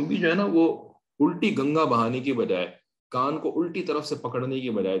 تو ہم بھی جو ہے نا وہ الٹی گنگا بہانے کی بجائے، کان کو الٹی طرف سے پکڑنے کی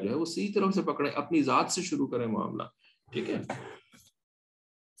بجائے جو ہے وہ صحیح طرف سے پکڑیں، اپنی ذات سے شروع کریں معاملہ. ٹھیک ہے.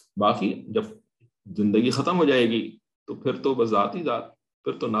 باقی جب زندگی ختم ہو جائے گی تو پھر تو بس ذات ہی ذات،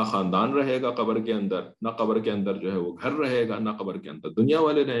 پھر تو نہ خاندان رہے گا قبر کے اندر، نہ قبر کے اندر جو ہے وہ گھر رہے گا، نہ قبر کے اندر دنیا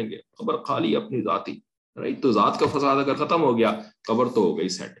والے رہیں گے. قبر خالی اپنی ذاتی. رائٹ. تو ذات کا فساد اگر ختم ہو گیا، قبر تو ہو گئی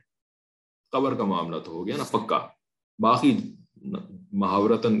سیٹ، قبر کا معاملہ تو ہو گیا نا پکا. باقی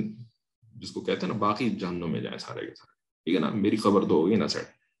محاورتاً جس کو کہتے ہیں نا، باقی جہنم میں جائیں سارے کے سارے. ٹھیک ہے نا. میری قبر تو ہوگی نا سیٹ.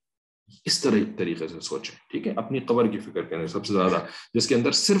 اس طریقے سے سوچیں. ٹھیک ہے. اپنی قبر کی فکر کریں سب سے زیادہ، جس کے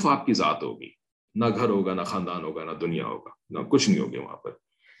اندر صرف آپ کی ذات ہوگی، نہ گھر ہوگا، نہ خاندان ہوگا، نہ دنیا ہوگا، نہ کچھ نہیں ہوگی وہاں پر.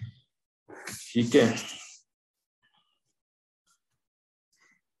 ٹھیک ہے.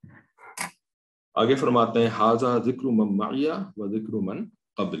 آگے فرماتے ہیں ھذا ذکر من معی و ذکر من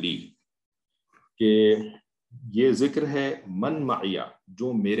قبلی، کہ یہ ذکر ہے من معی،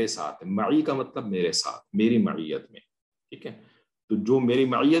 جو میرے ساتھ ہے. معی کا مطلب میرے ساتھ، میری معیت میں. ٹھیک ہے. تو جو میری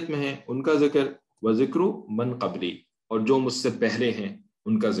معیت میں ہیں ان کا ذکر، و ذکر من قبلی، اور جو مجھ سے پہلے ہیں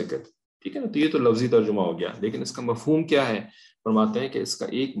ان کا ذکر. ٹھیک ہے نا. تو یہ تو لفظی ترجمہ ہو گیا، لیکن اس کا مفہوم کیا ہے؟ فرماتے ہیں کہ اس کا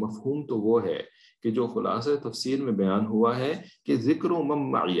ایک مفہوم تو وہ ہے کہ جو خلاصہ تفسیر میں بیان ہوا ہے کہ ذکر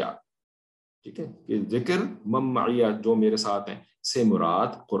من معی، ٹھیک ہے، کہ ذکر من معی جو میرے ساتھ ہیں سے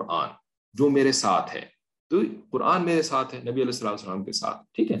مراد قرآن، جو میرے ساتھ ہے. تو قرآن میرے ساتھ ہے، نبی علیہ السلام کے ساتھ.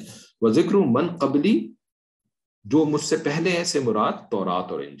 ٹھیک ہے. و ذکر من قبلی، جو مجھ سے پہلے ہیں سے مراد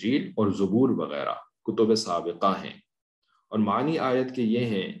تورات اور انجیل اور زبور وغیرہ کتب سابقہ ہیں. اور معنی آیت کے یہ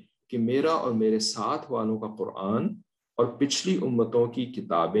ہیں کہ میرا اور میرے ساتھ والوں کا قرآن اور پچھلی امتوں کی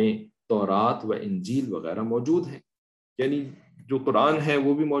کتابیں تورات و انجیل وغیرہ موجود ہیں. یعنی جو قرآن ہے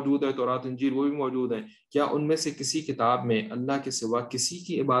وہ بھی موجود ہے، تورات انجیل وہ بھی موجود ہیں. کیا ان میں سے کسی کتاب میں اللہ کے سوا کسی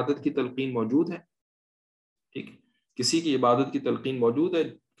کی عبادت کی تلقین موجود ہے؟ ٹھیک. کسی کی عبادت کی تلقین موجود ہے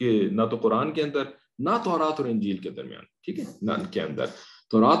کہ نہ تو قرآن کے اندر، نہ تورات اور انجیل کے درمیان. ٹھیک ہے. نہ ان کے اندر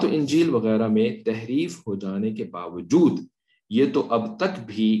تورات و انجیل وغیرہ میں تحریف ہو جانے کے باوجود یہ تو اب تک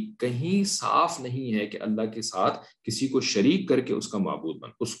بھی کہیں صاف نہیں ہے کہ اللہ کے ساتھ کسی کو شریک کر کے اس کا معبود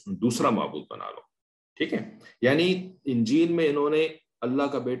اس دوسرا معبود بنا لو. ٹھیک ہے. یعنی انجیل میں انہوں نے اللہ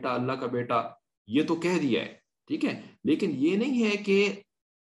کا بیٹا، اللہ کا بیٹا یہ تو کہہ دیا ہے. ٹھیک ہے. لیکن یہ نہیں ہے کہ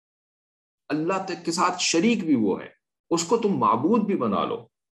اللہ تک کے ساتھ شریک بھی وہ ہے، اس کو تم معبود بھی بنا لو.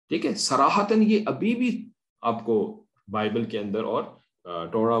 ٹھیک ہے. صراحتاً یہ ابھی بھی آپ کو بائبل کے اندر اور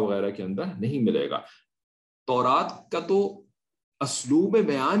ٹورا وغیرہ کے اندر نہیں ملے گا. تورات کا تو اسلوب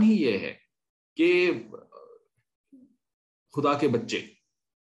بیان ہی یہ ہے کہ خدا کے بچے.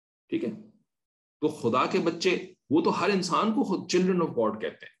 ٹھیک ہے. تو خدا کے بچے وہ تو ہر انسان کو خود چلڈرن آف گاڈ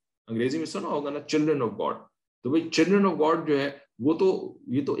کہتے ہیں. انگریزی میں سنا ہوگا نا چلڈرن آف گاڈ. تو بھائی چلڈرن آف گاڈ جو ہے وہ تو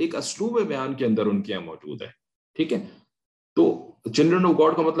یہ تو ایک اسلوب بیان کے اندر ان کے یہاں موجود ہے. ٹھیک ہے. تو چلڈرن آف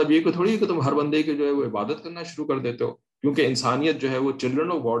گاڈ کا مطلب یہ کہ تھوڑی ہے کہ تم ہر بندے کے جو ہے وہ عبادت کرنا شروع کر دیتے ہو، کیونکہ انسانیت جو ہے وہ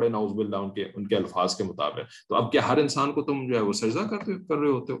چلڈرن آف گاڈ ہے نعوذ باللہ ان کے الفاظ کے مطابق. تو اب کیا ہر انسان کو تم جو ہے وہ سجدہ کر رہے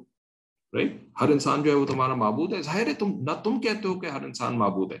ہوتے ہو؟ رائٹ. ہر انسان جو ہے وہ تمہارا معبود ہے. ظاہر ہے تم کہتے ہو کہ ہر انسان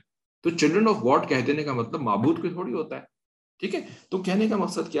معبود ہے. تو چلڈرن آف گاڈ کہہ دینے کا مطلب معبود کو تھوڑی ہوتا ہے. ٹھیک ہے. تو کہنے کا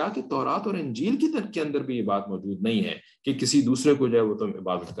مقصد کیا کہ تورات اور انجیل کے اندر بھی یہ بات موجود نہیں ہے کہ کسی دوسرے کو جو ہے وہ تم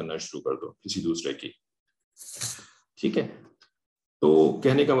عبادت کرنا شروع کر دو کسی دوسرے کی. ٹھیک ہے. تو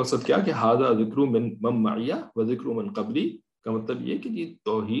کہنے کا مقصد کیا کہ ھذا ذکر من معی و ذکر من قبلی کا مطلب یہ کہ یہ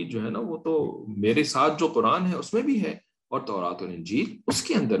توحید جو ہے نا وہ تو میرے ساتھ جو قرآن ہے اس میں بھی ہے اور تورات اور انجیل اس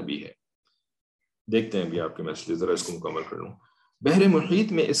کے اندر بھی ہے. دیکھتے ہیں ابھی آپ کے میسج، ذرا اس کو مکمل کر لوں. بحر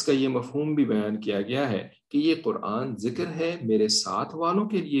محیط میں اس کا یہ مفہوم بھی بیان کیا گیا ہے کہ یہ قرآن ذکر ہے میرے ساتھ والوں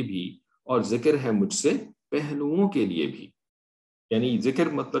کے لیے بھی اور ذکر ہے مجھ سے پہلوؤں کے لیے بھی. یعنی ذکر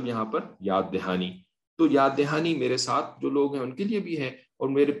مطلب یہاں پر یاد دہانی، تو یاد دہانی میرے ساتھ جو لوگ ہیں ان کے لیے بھی ہے اور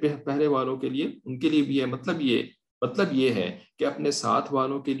میرے پہلے والوں کے لیے ان کے لیے بھی ہے. مطلب یہ ہے کہ اپنے ساتھ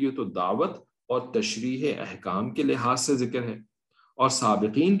والوں کے لیے تو دعوت اور تشریح احکام کے لحاظ سے ذکر ہے، اور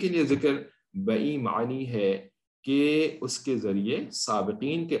سابقین کے لیے ذکر بئی معنی ہے کہ اس کے ذریعے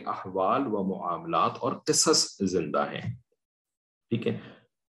سابقین کے احوال و معاملات اور قصص زندہ ہیں. ٹھیک ہے،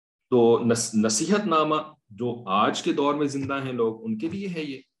 تو نصیحت نامہ جو آج کے دور میں زندہ ہیں لوگ ان کے لیے ہے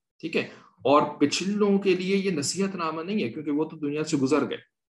یہ. ٹھیک ہے، اور پچھلوں کے لیے یہ نصیحت نامہ نہیں ہے کیونکہ وہ تو دنیا سے گزر گئے.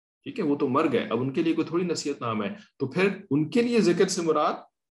 ٹھیک ہے، وہ تو مر گئے، اب ان کے لیے کوئی تھوڑی نصیحت نامہ ہے. تو پھر ان کے لیے ذکر سے مراد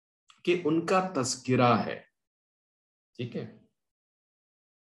کہ ان کا تذکرہ ہے. ٹھیک ہے،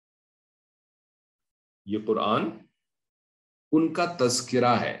 یہ قرآن ان کا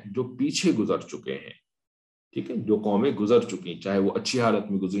تذکرہ ہے جو پیچھے گزر چکے ہیں. ٹھیک ہے، جو قومیں گزر چکی، چاہے وہ اچھی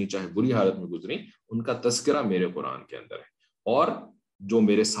حالت میں گزری چاہے بری حالت میں گزری، ان کا تذکرہ میرے قرآن کے اندر ہے. اور جو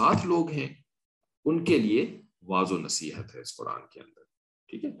میرے ساتھ لوگ ہیں ان کے لیے واعظ و نصیحت ہے اس قرآن کے اندر.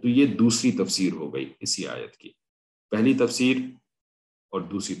 ٹھیک ہے، تو یہ دوسری تفسیر ہو گئی اسی آیت کی. پہلی تفسیر اور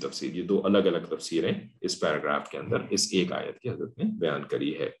دوسری تفسیر، یہ دو الگ الگ تفسیریں اس پیراگراف کے اندر اس ایک آیت کی حضرت نے بیان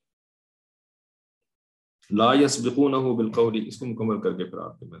کری ہے. لا یسبقونہ بالقول، اس کو مکمل کر کے پھر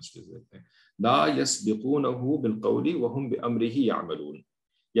آپ کے میسجز دیکھتے ہیں. لا یسبقونہ بالقول وہم بامرہ یعملون،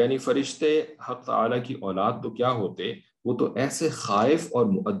 یعنی فرشتے حق تعالیٰ کی اولاد تو کیا ہوتے، وہ تو ایسے خائف اور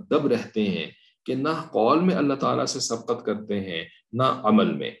مؤدب رہتے ہیں کہ نہ قول میں اللہ تعالیٰ سے سبقت کرتے ہیں نہ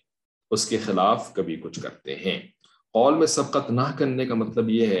عمل میں اس کے خلاف کبھی کچھ کرتے ہیں. قول میں سبقت نہ کرنے کا مطلب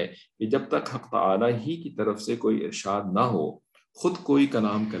یہ ہے کہ جب تک حق تعالیٰ ہی کی طرف سے کوئی ارشاد نہ ہو خود کوئی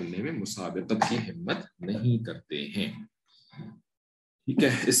کلام کرنے میں مسابقت کی ہمت نہیں کرتے ہیں. ٹھیک ہے،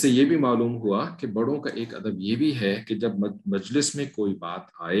 اس سے یہ بھی معلوم ہوا کہ بڑوں کا ایک ادب یہ بھی ہے کہ جب مجلس میں کوئی بات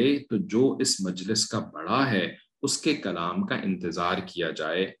آئے تو جو اس مجلس کا بڑا ہے اس کے کلام کا انتظار کیا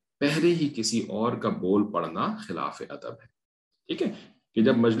جائے، پہلے ہی کسی اور کا بول پڑنا خلاف ادب ہے. ٹھیک ہے، کہ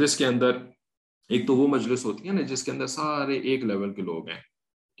جب مجلس کے اندر، ایک تو وہ مجلس ہوتی ہے نا جس کے اندر سارے ایک لیول کے لوگ ہیں،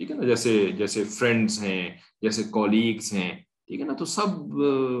 ٹھیک ہے نا، جیسے فرینڈز ہیں، جیسے کولیگز ہیں، ٹھیک ہے نا، تو سب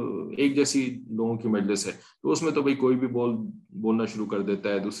ایک جیسی لوگوں کی مجلس ہے. تو اس میں تو بھئی کوئی بھی بولنا شروع کر دیتا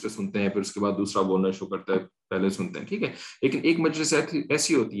ہے، دوسرے سنتے ہیں، پھر اس کے بعد دوسرا بولنا شروع کرتا ہے، پہلے سنتے ہیں. ٹھیک ہے، لیکن ایک مجلس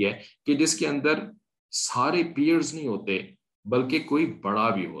ایسی ہوتی ہے کہ جس کے اندر سارے پیئرز نہیں ہوتے بلکہ کوئی بڑا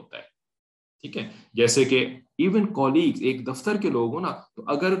بھی ہوتا ہے. ٹھیک ہے، جیسے کہ ایون کولیگز، ایک دفتر کے لوگ ہو نا، تو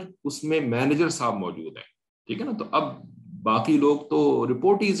اگر اس میں مینیجر صاحب موجود ہیں، ٹھیک ہے نا، تو اب باقی لوگ تو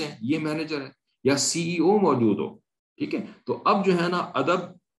رپورٹیز ہیں، یہ مینیجر ہے، یا سی ای او موجود ہو، ٹھیک ہے، تو اب جو ہے نا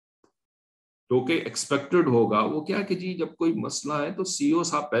ادب جو کہ ایکسپیکٹڈ ہوگا وہ کیا کہ جی جب کوئی مسئلہ ہے تو سی او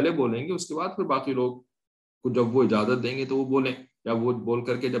صاحب پہلے بولیں گے، اس کے بعد پھر باقی لوگ کو جب وہ اجازت دیں گے تو وہ بولیں، یا وہ بول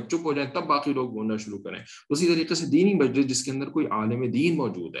کر کے جب چپ ہو جائیں تب باقی لوگ بولنا شروع کریں. اسی طریقے سے دینی مجلس جس کے اندر کوئی عالم دین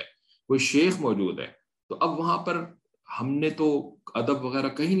موجود ہے، کوئی شیخ موجود ہے، تو اب وہاں پر ہم نے تو ادب وغیرہ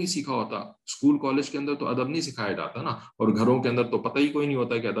کہیں نہیں سیکھا ہوتا. اسکول کالج کے اندر تو ادب نہیں سکھایا جاتا نا، اور گھروں کے اندر تو پتہ ہی کوئی نہیں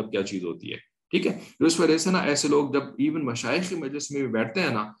ہوتا کہ ادب کیا چیز ہوتی ہے. ٹھیک ہے، تو اس وجہ سے نا ایسے لوگ جب ایون مشائخ کی مجلس میں بھی بیٹھتے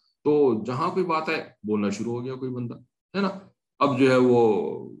ہیں نا، تو جہاں کوئی بات ہے بولنا شروع ہو گیا کوئی بندہ، ہے نا، اب جو ہے وہ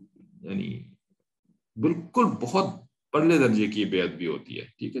یعنی بالکل بہت پرلے درجے کی بے ادبی ہوتی ہے.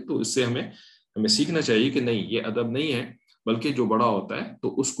 ٹھیک ہے، تو اس سے ہمیں سیکھنا چاہیے کہ نہیں، یہ ادب نہیں ہے، بلکہ جو بڑا ہوتا ہے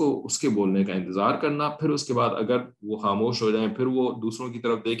تو اس کے بولنے کا انتظار کرنا، پھر اس کے بعد اگر وہ خاموش ہو جائیں پھر وہ دوسروں کی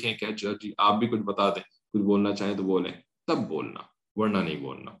طرف دیکھیں کہ جی آپ بھی کچھ بتا دیں، کچھ بولنا چاہیں تو بولیں، تب بولنا، ورنہ نہیں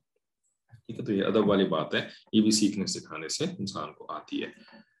بولنا. ٹھیک ہے، تو یہ ادب والی بات ہے، یہ بھی سیکھنے سکھانے سے انسان کو آتی ہے.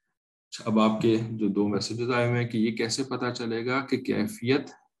 اب آپ کے جو دو میسیجز آئے ہوئے ہیں کہ یہ کیسے پتا چلے گا کہ کیفیت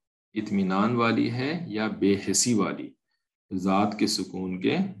اطمینان والی ہے یا بے حسی والی ذات کے سکون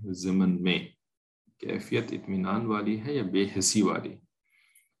کے ضمن میں؟ کیفیت اطمینان والی ہے یا بے حسی والی؟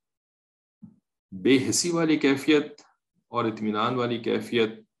 بے حسی والی کیفیت اور اطمینان والی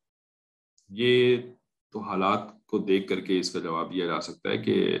کیفیت، یہ تو حالات کو دیکھ کر کے اس کا جواب دیا جا سکتا ہے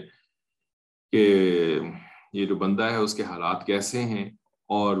کہ یہ جو بندہ ہے اس کے حالات کیسے ہیں،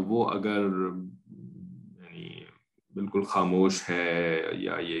 اور وہ اگر یعنی بالکل خاموش ہے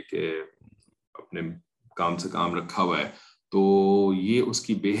یا یہ کہ اپنے کام سے کام رکھا ہوا ہے، تو یہ اس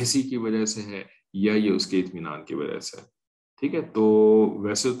کی بے حسی کی وجہ سے ہے یا یہ اس کے اطمینان کی وجہ سے ہے. ٹھیک ہے، تو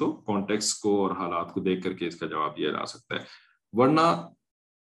ویسے تو کانٹیکس کو اور حالات کو دیکھ کر کے اس کا جواب دیا جا سکتا ہے. ورنہ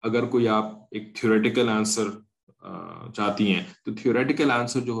اگر کوئی آپ ایک تھیوریٹیکل آنسر چاہتی ہیں تو تھیوریٹیکل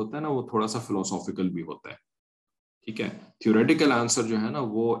آنسر جو ہوتا ہے نا وہ تھوڑا سا فلوسافیکل بھی ہوتا ہے. ٹھیک ہے، تھیوریٹیکل آنسر جو ہے نا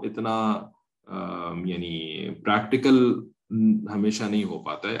وہ اتنا یعنی پریکٹیکل ہمیشہ نہیں ہو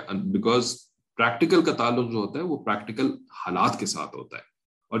پاتا ہے، بیکاز پریکٹیکل کا تعلق جو ہوتا ہے وہ پریکٹیکل حالات کے ساتھ ہوتا ہے،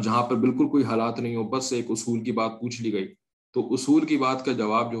 اور جہاں پر بالکل کوئی حالات نہیں ہو، بس ایک اصول کی بات پوچھ لی گئی، تو اصول کی بات کا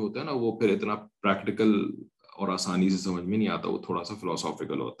جواب جو ہوتا ہے نا وہ پھر اتنا پریکٹیکل اور آسانی سے سمجھ میں نہیں آتا، وہ تھوڑا سا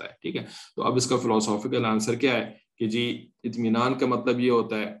فلسافیکل ہوتا ہے. ٹھیک ہے، تو اب اس کا فلسافیکل آنسر کیا ہے کہ جی اطمینان کا مطلب یہ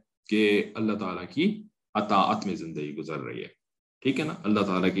ہوتا ہے کہ اللہ تعالیٰ کی اطاعت میں زندگی گزر رہی ہے. ٹھیک ہے نا، اللہ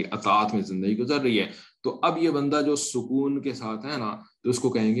تعالیٰ کی اطاعت میں زندگی گزر رہی ہے. تو اب یہ بندہ جو سکون کے ساتھ ہے نا، تو اس کو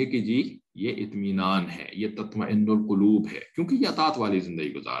کہیں گے کہ جی یہ اطمینان ہے، یہ تطمئن القلوب ہے، کیونکہ یہ اطاعت والی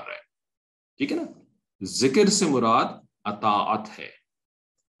زندگی گزار رہا ہے. ٹھیک ہے نا، ذکر سے مراد اطاعت ہے.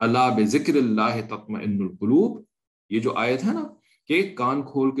 اللہ بذکر اللہ تطمئن القلوب، یہ جو آیت ہے نا کہ کان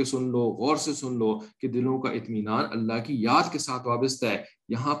کھول کے سن لو، غور سے سن لو کہ دلوں کا اطمینان اللہ کی یاد کے ساتھ وابستہ ہے.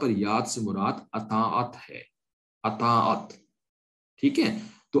 یہاں پر یاد سے مراد اطاعت ہے، اطاعت. ٹھیک ہے،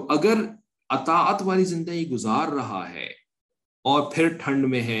 تو اگر اطاعت والی زندگی گزار رہا ہے اور پھر ٹھنڈ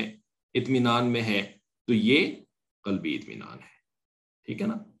میں ہے، اطمینان میں ہے، تو یہ قلبی اطمینان ہے. ٹھیک ہے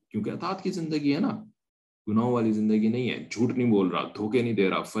نا، کیونکہ اطاعت کی زندگی ہے نا، گناہوں والی زندگی نہیں ہے، جھوٹ نہیں بول رہا، دھوکے نہیں دے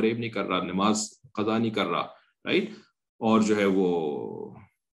رہا، فریب نہیں کر رہا، نماز قضا نہیں کر رہا، رائٹ، اور جو ہے وہ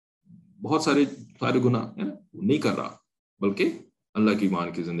بہت سارے گناہ ہے نا نہیں کر رہا، بلکہ اللہ کی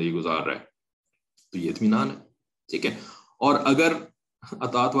مان کی زندگی گزار رہا ہے، تو یہ اطمینان ہے. ٹھیک ہے، اور اگر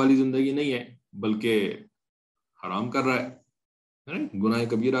اطاعت والی زندگی نہیں ہے بلکہ حرام کر رہا ہے، گناہ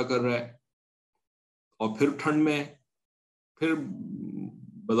کبیرہ کر رہا ہے، اور پھر ٹھنڈ میں، پھر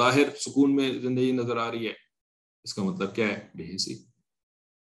بظاہر سکون میں زندگی نظر آ رہی ہے، اس کا مطلب کیا ہے؟ بے حسی.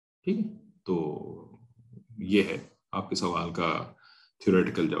 ٹھیک ہے، تو یہ ہے آپ کے سوال کا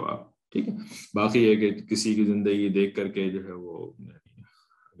تھیوریٹیکل جواب. ٹھیک ہے، باقی یہ کہ کسی کی زندگی دیکھ کر کے جو ہے وہ،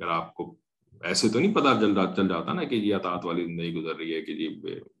 اگر آپ کو ایسے تو نہیں پتا چل جاتا نا کہ یہ اطاعت والی زندگی گزر رہی ہے، کہ جی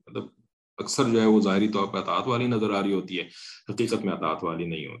مطلب اکثر جو ہے وہ ظاہری طور پر اطاعت والی نظر آ رہی ہوتی ہے، حقیقت میں اطاعت والی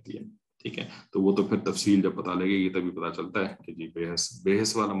نہیں ہوتی ہے. ٹھیک ہے، تو وہ تو پھر تفصیل جب پتہ لگے گی تبھی پتہ چلتا ہے کہ جی بے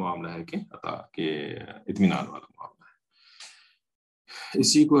حس والا معاملہ ہے کہ اطمینان والا معاملہ ہے.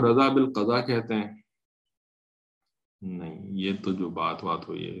 اسی کو رضا بالقضا کہتے ہیں. نہیں، یہ تو جو بات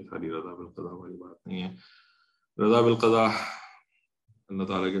ہوئی ہے ساری رضا بالقضا والی بات نہیں ہے. رضا بالقضا اللہ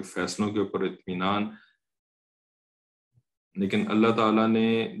تعالیٰ کے فیصلوں کے اوپر اطمینان، لیکن اللہ تعالیٰ نے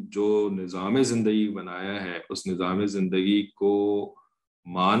جو نظام زندگی بنایا ہے اس نظام زندگی کو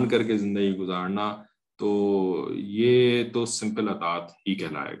مان کر کے زندگی گزارنا، تو یہ تو سمپل اطاعت ہی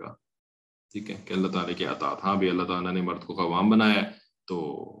کہلائے گا. ٹھیک ہے، کہ اللہ تعالیٰ کی اطاعت. ہاں بھی اللہ تعالیٰ نے مرد کو قوام بنایا ہے، تو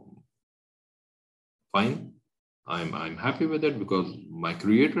fine, I'm happy with it because my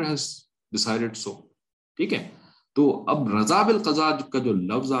creator has decided so. ٹھیک ہے، تو اب رضا بالقضا کا جو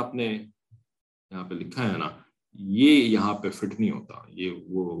لفظ آپ نے یہاں پہ لکھا ہے نا، یہ یہاں پہ فٹ نہیں ہوتا. یہ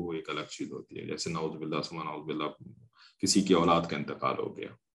وہ ایک الگ چیز ہوتی ہے، جیسے نعوذ باللہ ثم نعوذ باللہ کسی کی اولاد کا انتقال ہو گیا.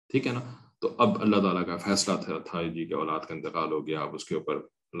 ٹھیک ہے نا، تو اب اللہ تعالیٰ کا فیصلہ تھا جی کہ اولاد کا انتقال ہو گیا، اب اس کے اوپر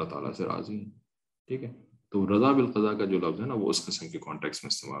اللہ تعالیٰ سے راضی ہیں. ٹھیک ہے، تو رضا بالقضا کا جو لفظ ہے نا وہ اس قسم کے کانٹیکس میں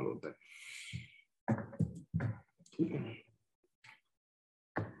استعمال ہوتا ہے. ٹھیک ہے،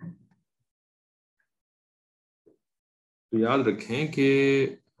 تو یاد رکھیں کہ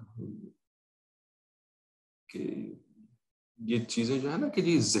یہ چیزیں جو ہے نا کہ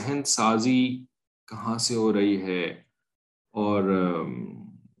جی ذہن سازی کہاں سے ہو رہی ہے، اور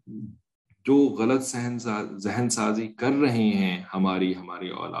جو غلط ذہن سازی کر رہے ہیں ہماری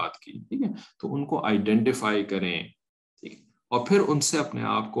اولاد کی، ٹھیک ہے، تو ان کو آئیڈینٹیفائی کریں، ٹھیک ہے، اور پھر ان سے اپنے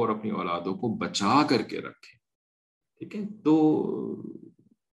آپ کو اور اپنی اولادوں کو بچا کر کے رکھیں. ٹھیک ہے، تو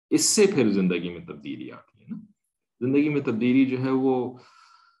اس سے پھر زندگی میں تبدیلی آتی ہے نا. زندگی میں تبدیلی جو ہے وہ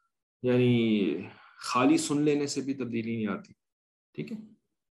یعنی خالی سن لینے سے بھی تبدیلی نہیں آتی. ٹھیک ہے،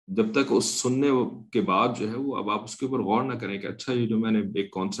 جب تک اس سننے کے بعد جو ہے وہ اب آپ اس کے اوپر غور نہ کریں کہ اچھا یہ جو میں نے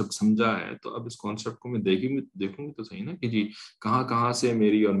ایک کانسیپٹ سمجھا ہے، تو اب اس کانسیپٹ کو میں دیکھوں گی تو صحیح نا کہ جی کہاں سے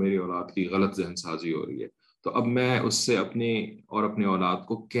میری اور میری اولاد کی غلط ذہن سازی ہو رہی ہے، تو اب میں اس سے اپنی اور اپنے اولاد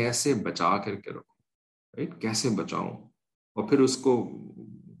کو کیسے بچا کر کے رکھوں، رائٹ، کیسے بچاؤں، اور پھر اس کو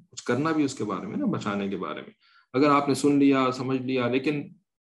کچھ کرنا بھی اس کے بارے میں نا، بچانے کے بارے میں. اگر آپ نے سن لیا، سمجھ لیا، لیکن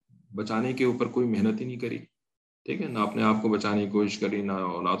بچانے کے اوپر کوئی محنت ہی نہیں کری، ٹھیک ہے، نہ اپنے آپ کو بچانے کی کوشش کری، نہ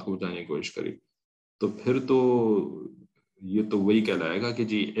اولاد کو بچانے کی کوشش کری، تو پھر تو یہ تو وہی کہلائے گا کہ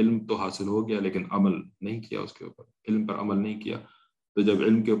جی علم تو حاصل ہو گیا لیکن عمل نہیں کیا اس کے اوپر، علم پر عمل نہیں کیا. تو جب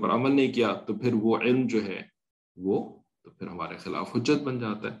علم کے اوپر عمل نہیں کیا تو پھر وہ علم جو ہے وہ تو پھر ہمارے خلاف حجت بن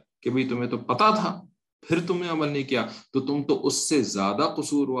جاتا ہے کہ بھئی تمہیں تو پتا تھا، پھر تم نے عمل نہیں کیا، تو تم تو اس سے زیادہ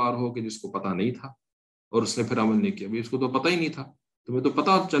قصوروار ہو کہ جس کو پتا نہیں تھا اور اس نے پھر عمل نہیں کیا. اس کو تو پتہ ہی نہیں تھا، تمہیں تو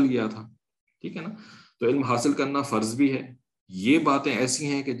پتہ چل گیا تھا. ٹھیک ہے نا، تو علم حاصل کرنا فرض بھی ہے، یہ باتیں ایسی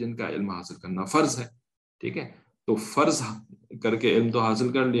ہیں کہ جن کا علم حاصل کرنا فرض ہے. ٹھیک ہے, تو فرض کر کے علم تو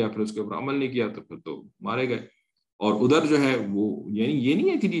حاصل کر لیا, پھر اس کے اوپر عمل نہیں کیا تو پھر تو مارے گئے. اور ادھر جو ہے وہ یعنی یہ نہیں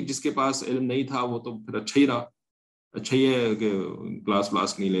ہے کہ جس کے پاس علم نہیں تھا وہ تو پھر اچھا ہی رہا, اچھا یہ ہے کہ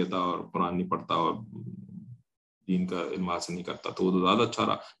کلاس نہیں لیتا اور قرآن نہیں پڑھتا اور دین کا علم حاصل نہیں کرتا تو وہ تو زیادہ اچھا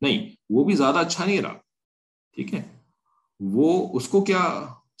رہا. نہیں, وہ بھی زیادہ اچھا نہیں رہا. ٹھیک ہے, وہ اس کو کیا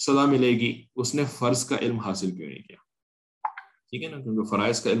سزا ملے گی, اس نے فرض کا علم حاصل کیوں نہیں کیا. ٹھیک ہے نا, کیونکہ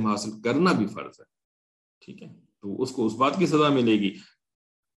فرائض کا علم حاصل کرنا بھی فرض ہے. ٹھیک ہے, تو اس کو اس بات کی سزا ملے گی,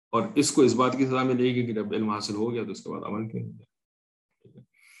 اور اس کو اس بات کی سزا ملے گی کہ جب علم حاصل ہو گیا تو اس کے بعد عمل کیوں نہیں کیا.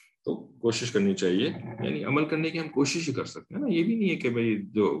 تو کوشش کرنی چاہیے, یعنی عمل کرنے کی ہم کوشش ہی کر سکتے ہیں نا. یہ بھی نہیں ہے کہ بھئی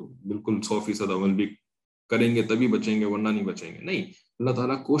جو بالکل 100% عمل بھی کریں گے تبھی بچیں گے ورنہ نہیں بچیں گے. نہیں, اللہ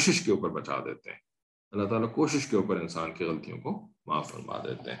تعالیٰ کوشش کے اوپر بچا دیتے ہیں. اللہ تعالیٰ کوشش کے اوپر انسان کی غلطیوں کو معاف فرما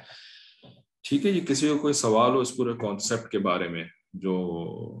دیتے ہیں. ٹھیک ہے جی, کسی کو کوئی سوال ہو اس پورے کانسیپٹ کے بارے میں جو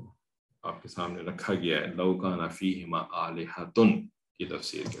آپ کے سامنے رکھا گیا ہے, لو کان فیہما آلہۃ کی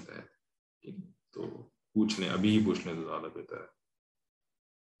تفسیر کے تحت, ٹھیک ہے, تو پوچھ لیں, ابھی ہی پوچھ لیں تو زیادہ بہتر ہے.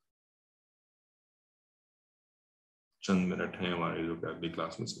 چند منٹ ہیں ہمارے جو کہ اگلی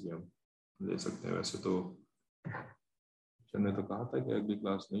کلاس میں سے بھی ہم لے سکتے ہیں. ویسے تو میں نے تو کہا تھا کہ اگلی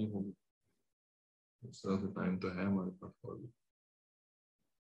کلاس نہیں ہوگی, اس طرح سے ٹائم تو ہے ہمارے پاس. اور بھی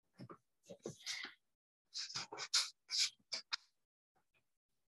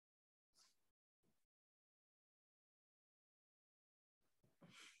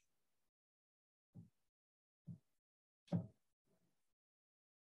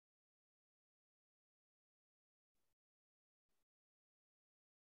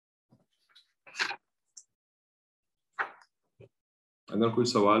اگر کوئی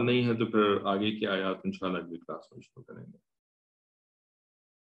سوال نہیں ہے تو پھر آگے کی آیات انشاءاللہ اگلی کلاس میں شروع کریں گے.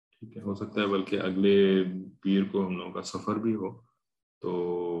 ٹھیک ہے, ہو سکتا ہے بلکہ اگلے پیر کو ہم لوگوں کا سفر بھی ہو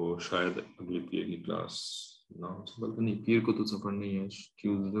تو شاید اگلی پیر کی کلاس نہ ہو. بلکہ نہیں, پیر کو تو سفر نہیں ہے,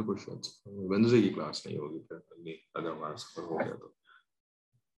 ٹیوزڈے کو شاید وینسڈے کی کلاس نہیں ہوگی پھر اگلی, اگر ہمارا سفر ہو گیا تو.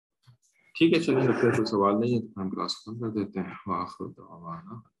 ٹھیک ہے, چلیے پھر کوئی سوال نہیں ہے تو ہم کلاس ختم کر دیتے ہیں. وآخر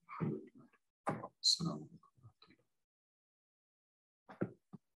دعوانا الحمدللہ. السلام علیکم.